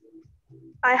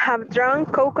 I have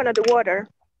drunk coconut water.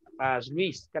 Ask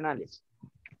Luis Canales.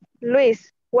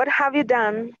 Luis, what have you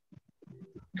done?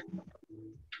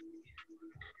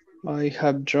 I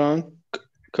have drunk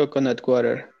coconut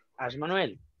water. Ask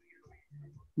Manuel.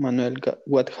 Manuel,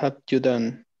 what have you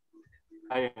done?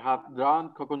 I have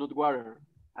drunk coconut water.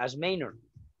 Ask Maynard.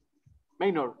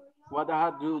 Maynard, what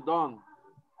have you done?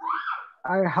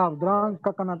 I have drunk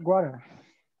coconut water.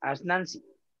 Ask Nancy.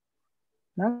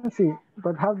 Nancy,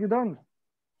 what have you done?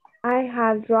 I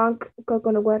have drunk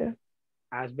coconut water.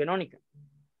 Ask Veronica.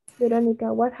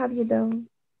 Veronica, what have you done?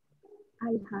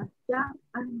 I have done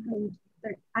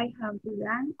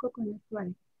coconut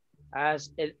water.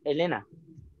 Ask Elena.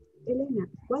 Elena,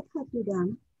 what have you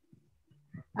done?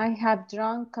 I have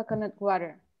drunk coconut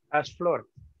water. Ask Flor.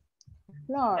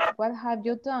 Flor, what have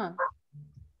you done?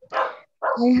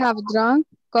 I have drunk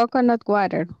coconut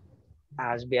water.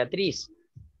 Ask Beatriz.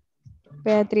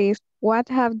 Beatriz, what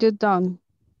have you done?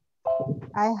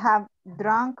 I have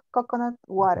drunk coconut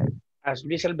water. Ask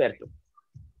Luis Alberto.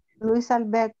 Luis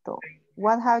Alberto,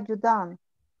 what have you done?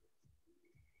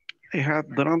 I have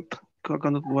drunk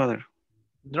coconut water.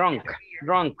 Drunk.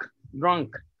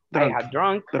 I have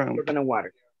drunk coconut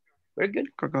water. Very good.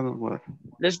 Coconut water.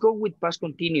 Let's go with past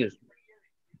continuous.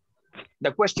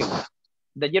 The question,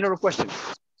 the general question.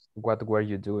 What were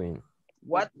you doing?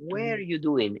 What were you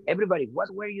doing? Everybody, what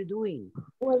were you doing?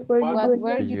 What were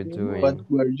you doing? What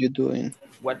were you doing?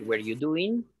 What were you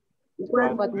doing?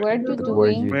 What were you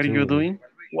doing? Were you doing?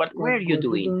 What were you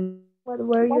doing? What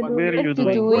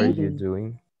were you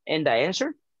doing? And the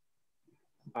answer?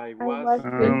 I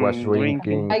was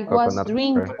drinking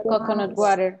coconut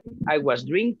water. I was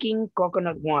drinking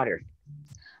coconut water.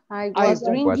 I was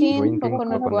drinking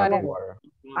coconut water.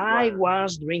 I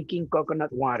was drinking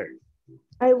coconut water.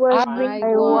 I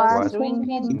was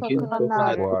drinking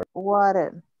coconut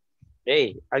water.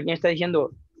 Hey, alguien está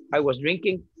diciendo, I was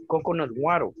drinking coconut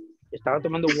water. Estaba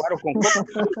tomando guaro con coco.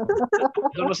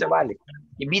 Eso no se vale.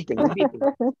 Inviten.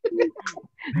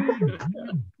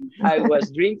 I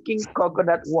was drinking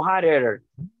coconut water.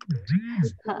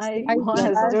 I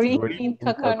was drinking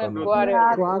coconut water.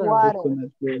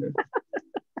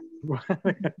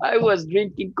 I was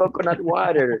drinking coconut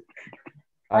water.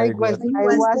 I was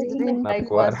drinking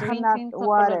coconut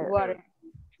water.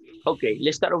 Okay,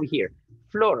 let's start over here.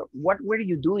 Flor, what were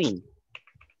you doing?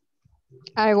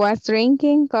 I was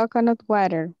drinking coconut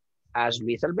water. Ask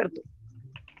Luis Alberto.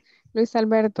 Luis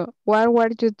Alberto, what were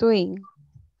you doing?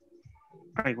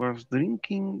 I was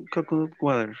drinking coconut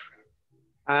water.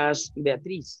 As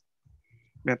Beatriz.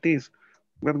 Beatriz,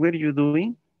 what were you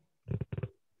doing?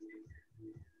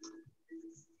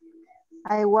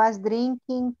 I was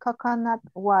drinking coconut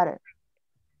water.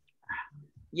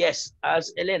 Yes,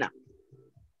 as Elena.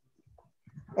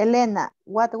 Elena,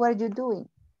 what were you doing?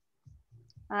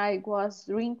 I was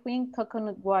drinking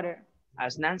coconut water.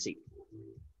 As Nancy.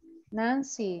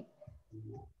 Nancy,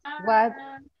 what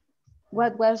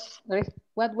were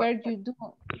you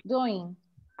doing?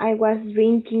 I was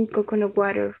drinking coconut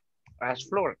water. As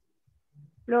Flor.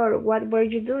 Flor, what were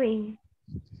you doing?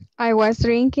 I was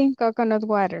drinking coconut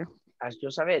water. As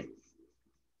Josabeth.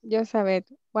 Josabeth,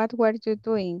 what were you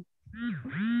doing?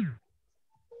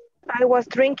 I was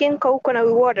drinking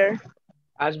coconut water.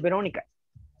 As Veronica.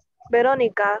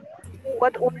 Veronica,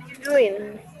 what were you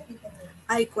doing?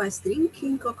 I was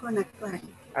drinking coconut water.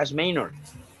 As Maynard.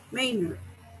 Maynard,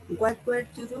 what were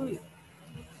you doing?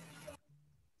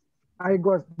 I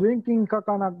was drinking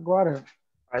coconut water.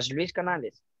 As Luis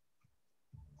Canales.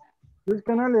 Luis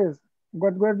Canales,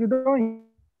 what were you doing?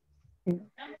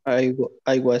 I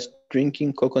was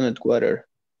drinking coconut water.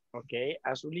 Okay,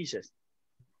 as Ulises.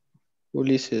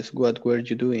 Ulises, what were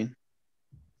you doing?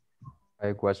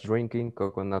 I was drinking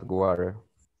coconut water.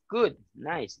 Good,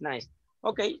 nice, nice.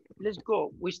 Okay, let's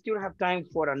go. We still have time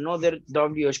for another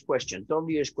WS question.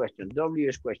 WS question,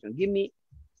 WS question. Give me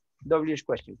WS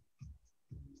question.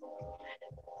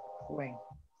 When?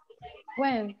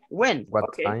 When? What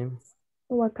okay. time?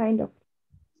 What kind of?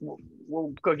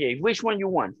 Okay, which one you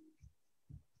want?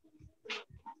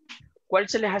 ¿Cuál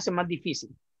se les hace más difícil?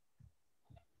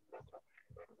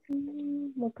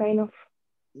 What kind of?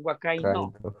 What kind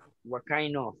of? What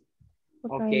kind of?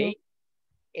 What Ok. kind of?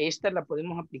 Esta la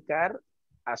podemos aplicar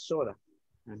a soda.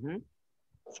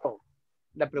 So,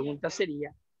 la pregunta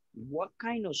sería, what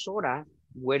kind of soda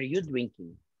were you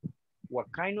drinking?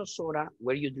 What kind of soda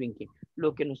were you drinking?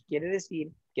 Lo que nos quiere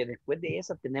decir que después de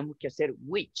esa tenemos que hacer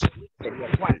which, sería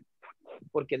cuál.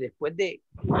 Porque después de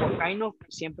what kind of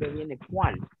siempre viene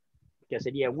cuál, que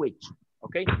sería which.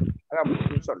 ¿Ok?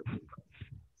 Hagamos un solo.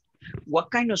 What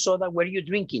kind of soda were you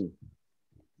drinking?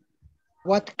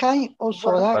 What kind of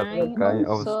soda? What kind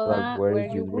of soda were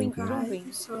you drinking?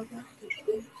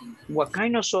 What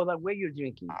kind of soda were you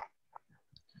drinking?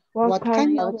 What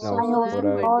kind of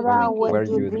soda were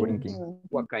you drinking?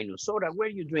 What kind of soda were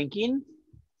you drinking?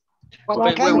 What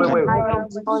kind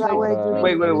of soda were you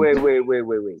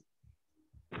drinking? Wait.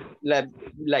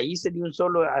 La hice de un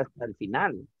solo hasta el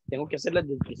final. Tengo que hacerla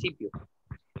desde el principio.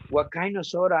 What kind of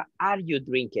soda are you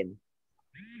drinking?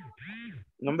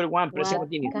 Number one, present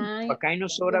continuous. What kind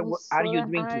of soda are you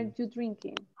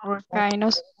drinking? What kind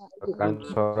of soda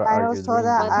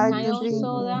are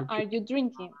you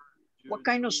drinking? What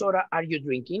kind of soda are you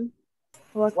drinking?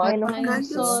 What kind of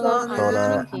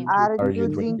soda are you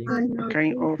drinking? What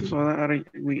kind of soda are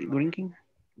we drinking?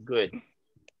 Good.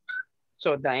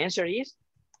 So the answer is?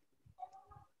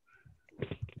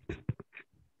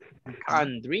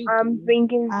 I'm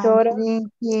drinking soda. I'm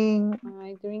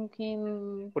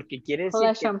drinking. Porque quiere decir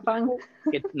Cola champán.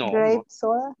 Que no, Grape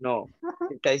soda. no.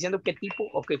 Está diciendo qué tipo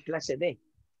o qué clase de.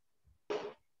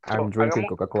 I'm drinking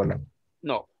Coca-Cola.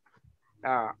 No.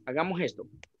 Hagamos esto.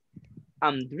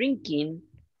 I'm drinking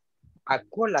a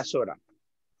cola soda.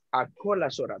 A cola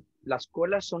soda. Las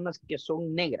colas son las que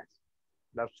son negras.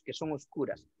 Las que son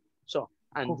oscuras. So,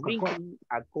 I'm drinking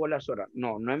a cola soda.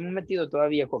 No hemos metido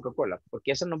todavía Coca-Cola,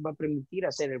 porque eso nos va a permitir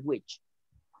hacer el which.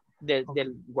 Del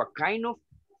what kind of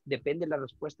depende la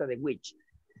respuesta de which.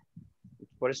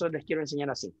 Por eso les quiero enseñar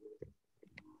así.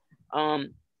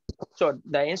 So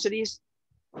the answer is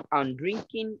I'm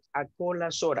drinking a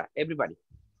cola soda. Everybody.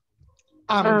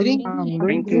 I'm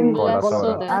drinking cola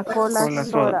soda. A cola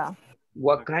soda.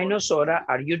 What kind of soda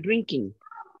are you drinking?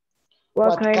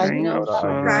 What kind of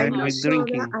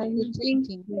soda are you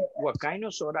drinking? What kind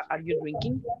of soda are you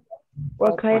drinking?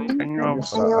 What kind of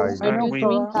soda are we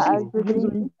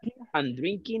drinking? I'm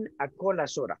drinking a cola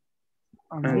soda.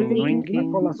 I'm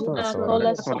drinking Cola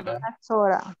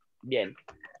soda. Bien,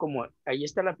 como ahí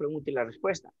está la pregunta y la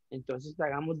respuesta, entonces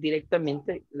hagamos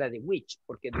directamente la de which,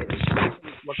 porque de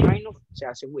what kind of se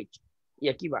hace which. Y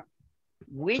aquí va.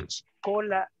 Which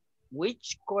cola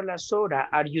soda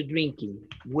are you drinking?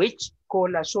 Which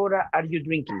cola soda are you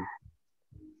drinking?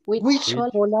 Which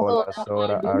cola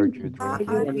soda are you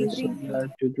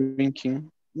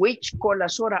drinking? Which cola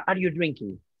soda are you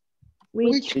drinking?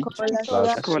 Which cola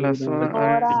soda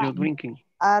are you drinking?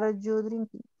 Are you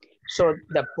drinking? So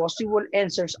the possible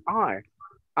answers are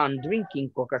I'm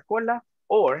drinking Coca-Cola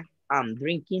or I'm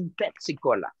drinking Pepsi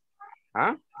Cola.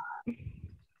 Huh?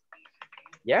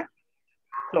 Yeah?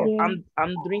 So Yeah.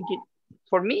 I'm drinking,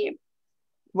 for me,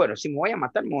 bueno, si me voy a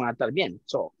matar, me voy a matar bien.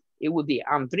 So it would be,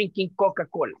 I'm drinking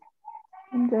Coca-Cola.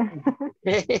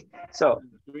 So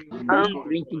I'm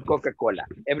drinking Coca-Cola.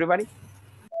 Everybody?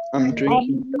 I'm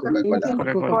drinking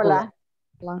Coca-Cola.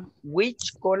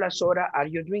 Which cola soda are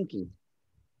you drinking?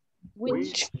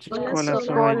 Which cola soda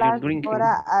cola you drinking?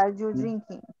 soda are you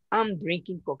drinking? I'm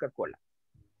drinking Coca-Cola.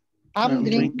 I'm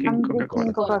drinking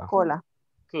Coca-Cola.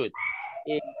 Good.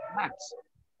 Max,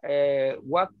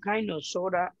 what kind of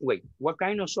soda, what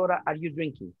kind of soda are you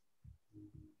drinking?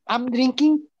 I'm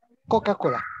drinking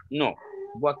Coca-Cola. No.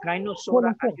 What kind of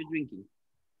soda are you drinking?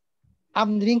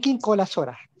 I'm drinking cola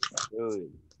soda. Good.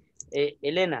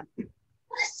 Elena,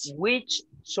 which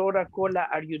soda cola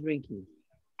are you drinking?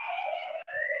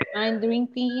 I'm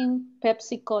drinking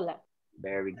Pepsi Cola.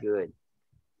 Very good.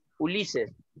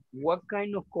 Ulises, what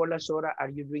kind of cola soda are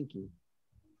you drinking?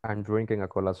 I'm drinking a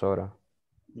cola soda.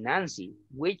 Nancy,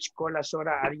 which cola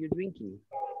soda are you drinking?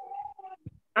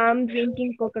 I'm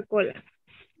drinking Coca-Cola.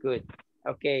 Good.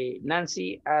 Okay,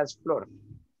 Nancy as Flor.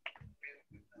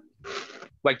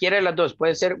 Cualquiera de las dos.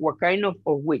 Puede ser what kind of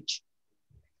or which.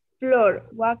 Flor,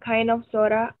 what kind of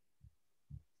soda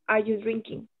are you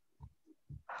drinking?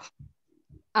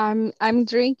 I'm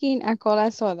drinking a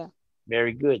cola soda.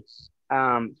 Very good.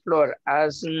 Flor,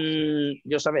 as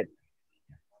Josabet.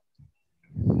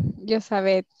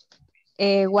 Josabet,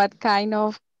 what kind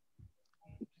of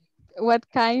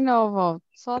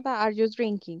soda are you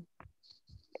drinking?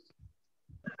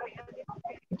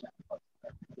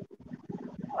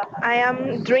 I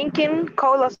am drinking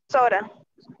cola soda.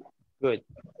 Good.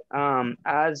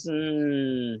 As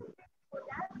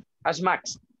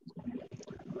Max.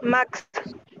 Max,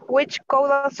 which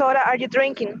cola soda are you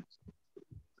drinking?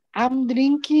 I'm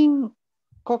drinking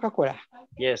Coca-Cola.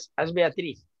 Yes, as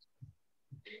Beatriz.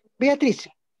 Beatriz,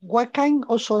 what kind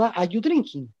of soda are you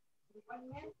drinking?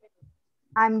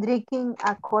 I'm drinking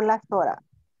a cola soda.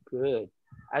 Good.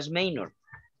 As Maynor.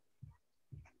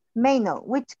 Maynor,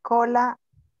 which cola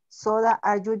soda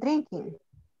are you drinking?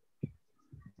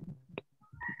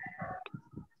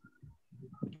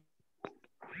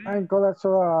 I'm cola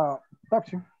soda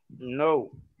Pepsi.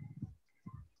 No.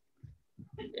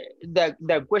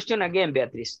 The question again,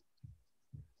 Beatriz.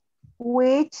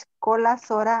 Which cola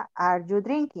soda are you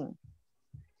drinking?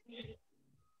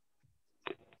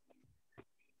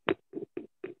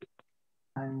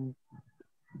 I'm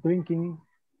drinking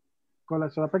cola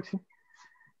soda Pepsi.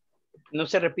 No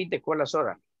se repite cola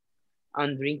soda.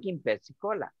 I'm drinking Pepsi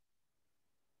Cola.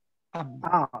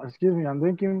 Excuse me, I'm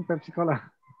drinking Pepsi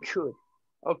Cola. Good.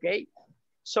 Okay.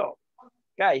 So,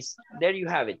 guys, there you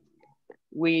have it.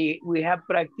 We have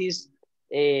practiced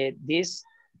this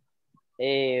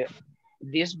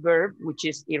verb, which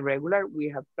is irregular. We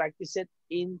have practiced it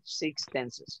in 6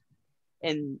 tenses.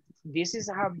 And this is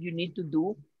how you need to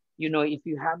do. You know, if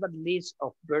you have a list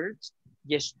of verbs,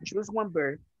 just choose one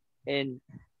verb. And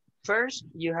first,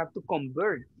 you have to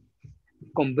convert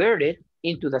it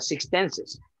into the 6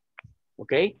 tenses.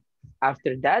 Okay?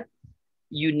 After that,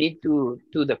 you need to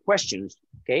do the questions.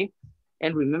 Okay?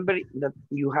 And remember that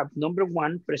you have number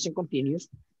 1, present continuous,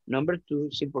 number 2,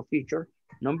 simple future,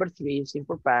 number 3,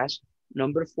 simple past,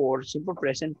 number 4, simple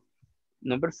present,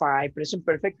 number 5, present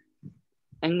perfect,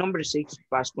 and number 6,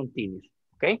 past continuous.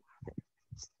 Okay?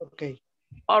 Okay.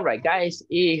 All right, guys.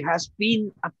 It has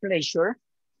been a pleasure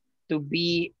to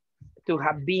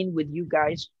have been with you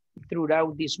guys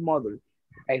throughout this module.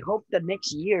 I hope that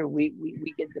next year we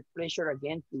get the pleasure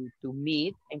again to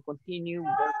meet and continue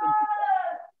working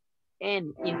together.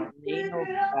 And in the name of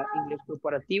Inglés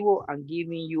Corporativo, I'm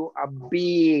giving you a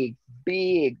big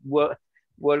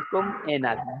welcome and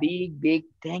a big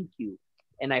thank you.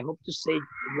 And I hope to say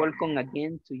welcome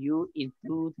again to you in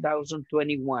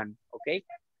 2021, okay?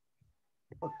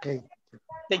 Okay.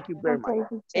 Thank you very much.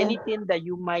 Anything that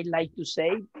you might like to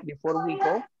say before we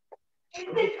go?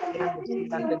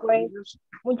 Pues,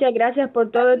 muchas gracias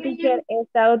por todo, teacher. He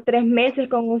estado 3 meses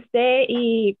con usted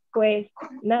y pues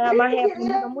nada más he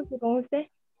aprendido mucho con usted.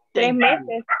 3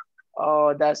 meses.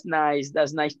 Oh, that's nice.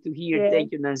 That's nice to hear. Yes.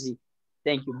 Thank you, Nancy.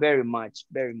 Thank you very much.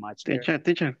 Very much.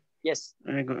 Teacher. Yes.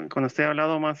 Con usted he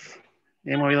hablado más,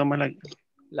 he movido más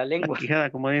la lengua. La quijada,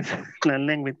 como dice, la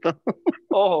lengua y todo.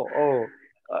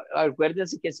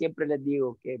 Acuérdense que siempre les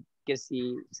digo que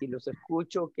si los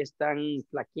escucho que están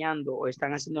flaqueando o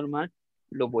están haciendo mal,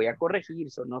 los voy a corregir.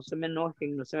 So, no se me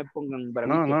enojen, no se me pongan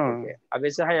bravitos. No. A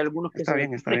veces hay algunos que está se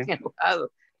bien, me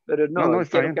enojados. Pero no,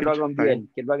 quiero bien, que lo hagan bien,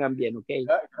 que lo hagan bien, ¿ok?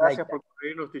 Gracias por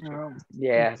corregirnos, teacher.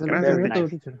 Yeah, Gracias, very nice.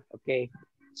 teacher. Okay.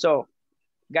 So,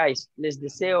 guys, les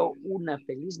deseo una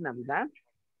feliz Navidad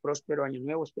próspero año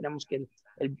nuevo. Esperamos que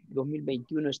el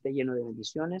 2021 esté lleno de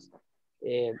bendiciones.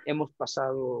 Hemos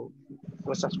pasado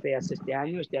cosas feas este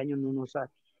año. Este año no nos ha...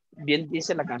 Bien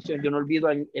dice la canción, yo no olvido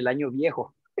el año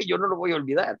viejo. Yo no lo voy a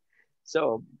olvidar.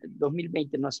 So,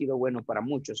 2020 no ha sido bueno para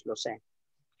muchos, lo sé.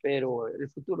 Pero el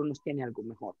futuro nos tiene algo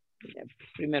mejor.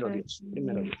 Primero Dios,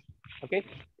 primero Dios. Okay?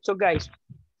 So guys,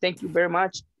 thank you very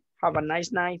much. Have a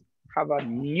nice night. Have a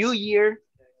new year.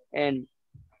 And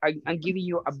I'm giving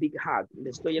you a big hug.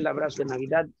 Les doy el abrazo de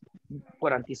Navidad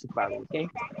por anticipado, okay?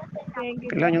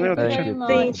 El año nuevo, teacher.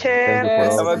 Teacher.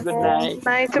 Have a good night.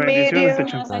 Nice to meet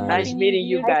you. Nice meeting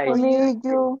you guys. Nice to meet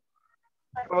you.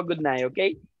 Have a good night,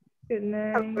 okay? Good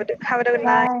night. Have a good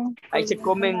night. Ahí se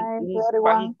comen un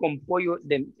pan con pollo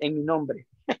en mi nombre.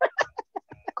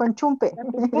 Con chumpe.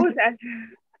 Pupusas.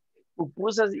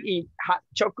 Pupusas y hot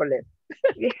chocolate.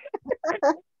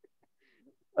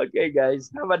 Okay,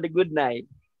 guys. Have a good night.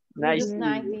 Nice Good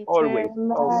night, teacher.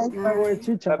 always.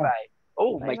 Chicha. Bye-bye.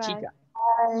 Oh, my Bye-bye. chica.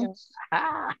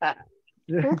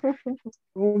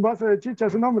 Un vaso de chicha,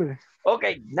 su nombre.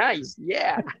 Okay, nice.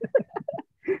 Yeah.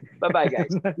 Bye-bye,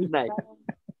 guys. Good night.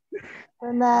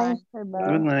 Good night. Bye-bye.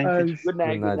 Good night. Good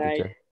night. Good night. Teacher.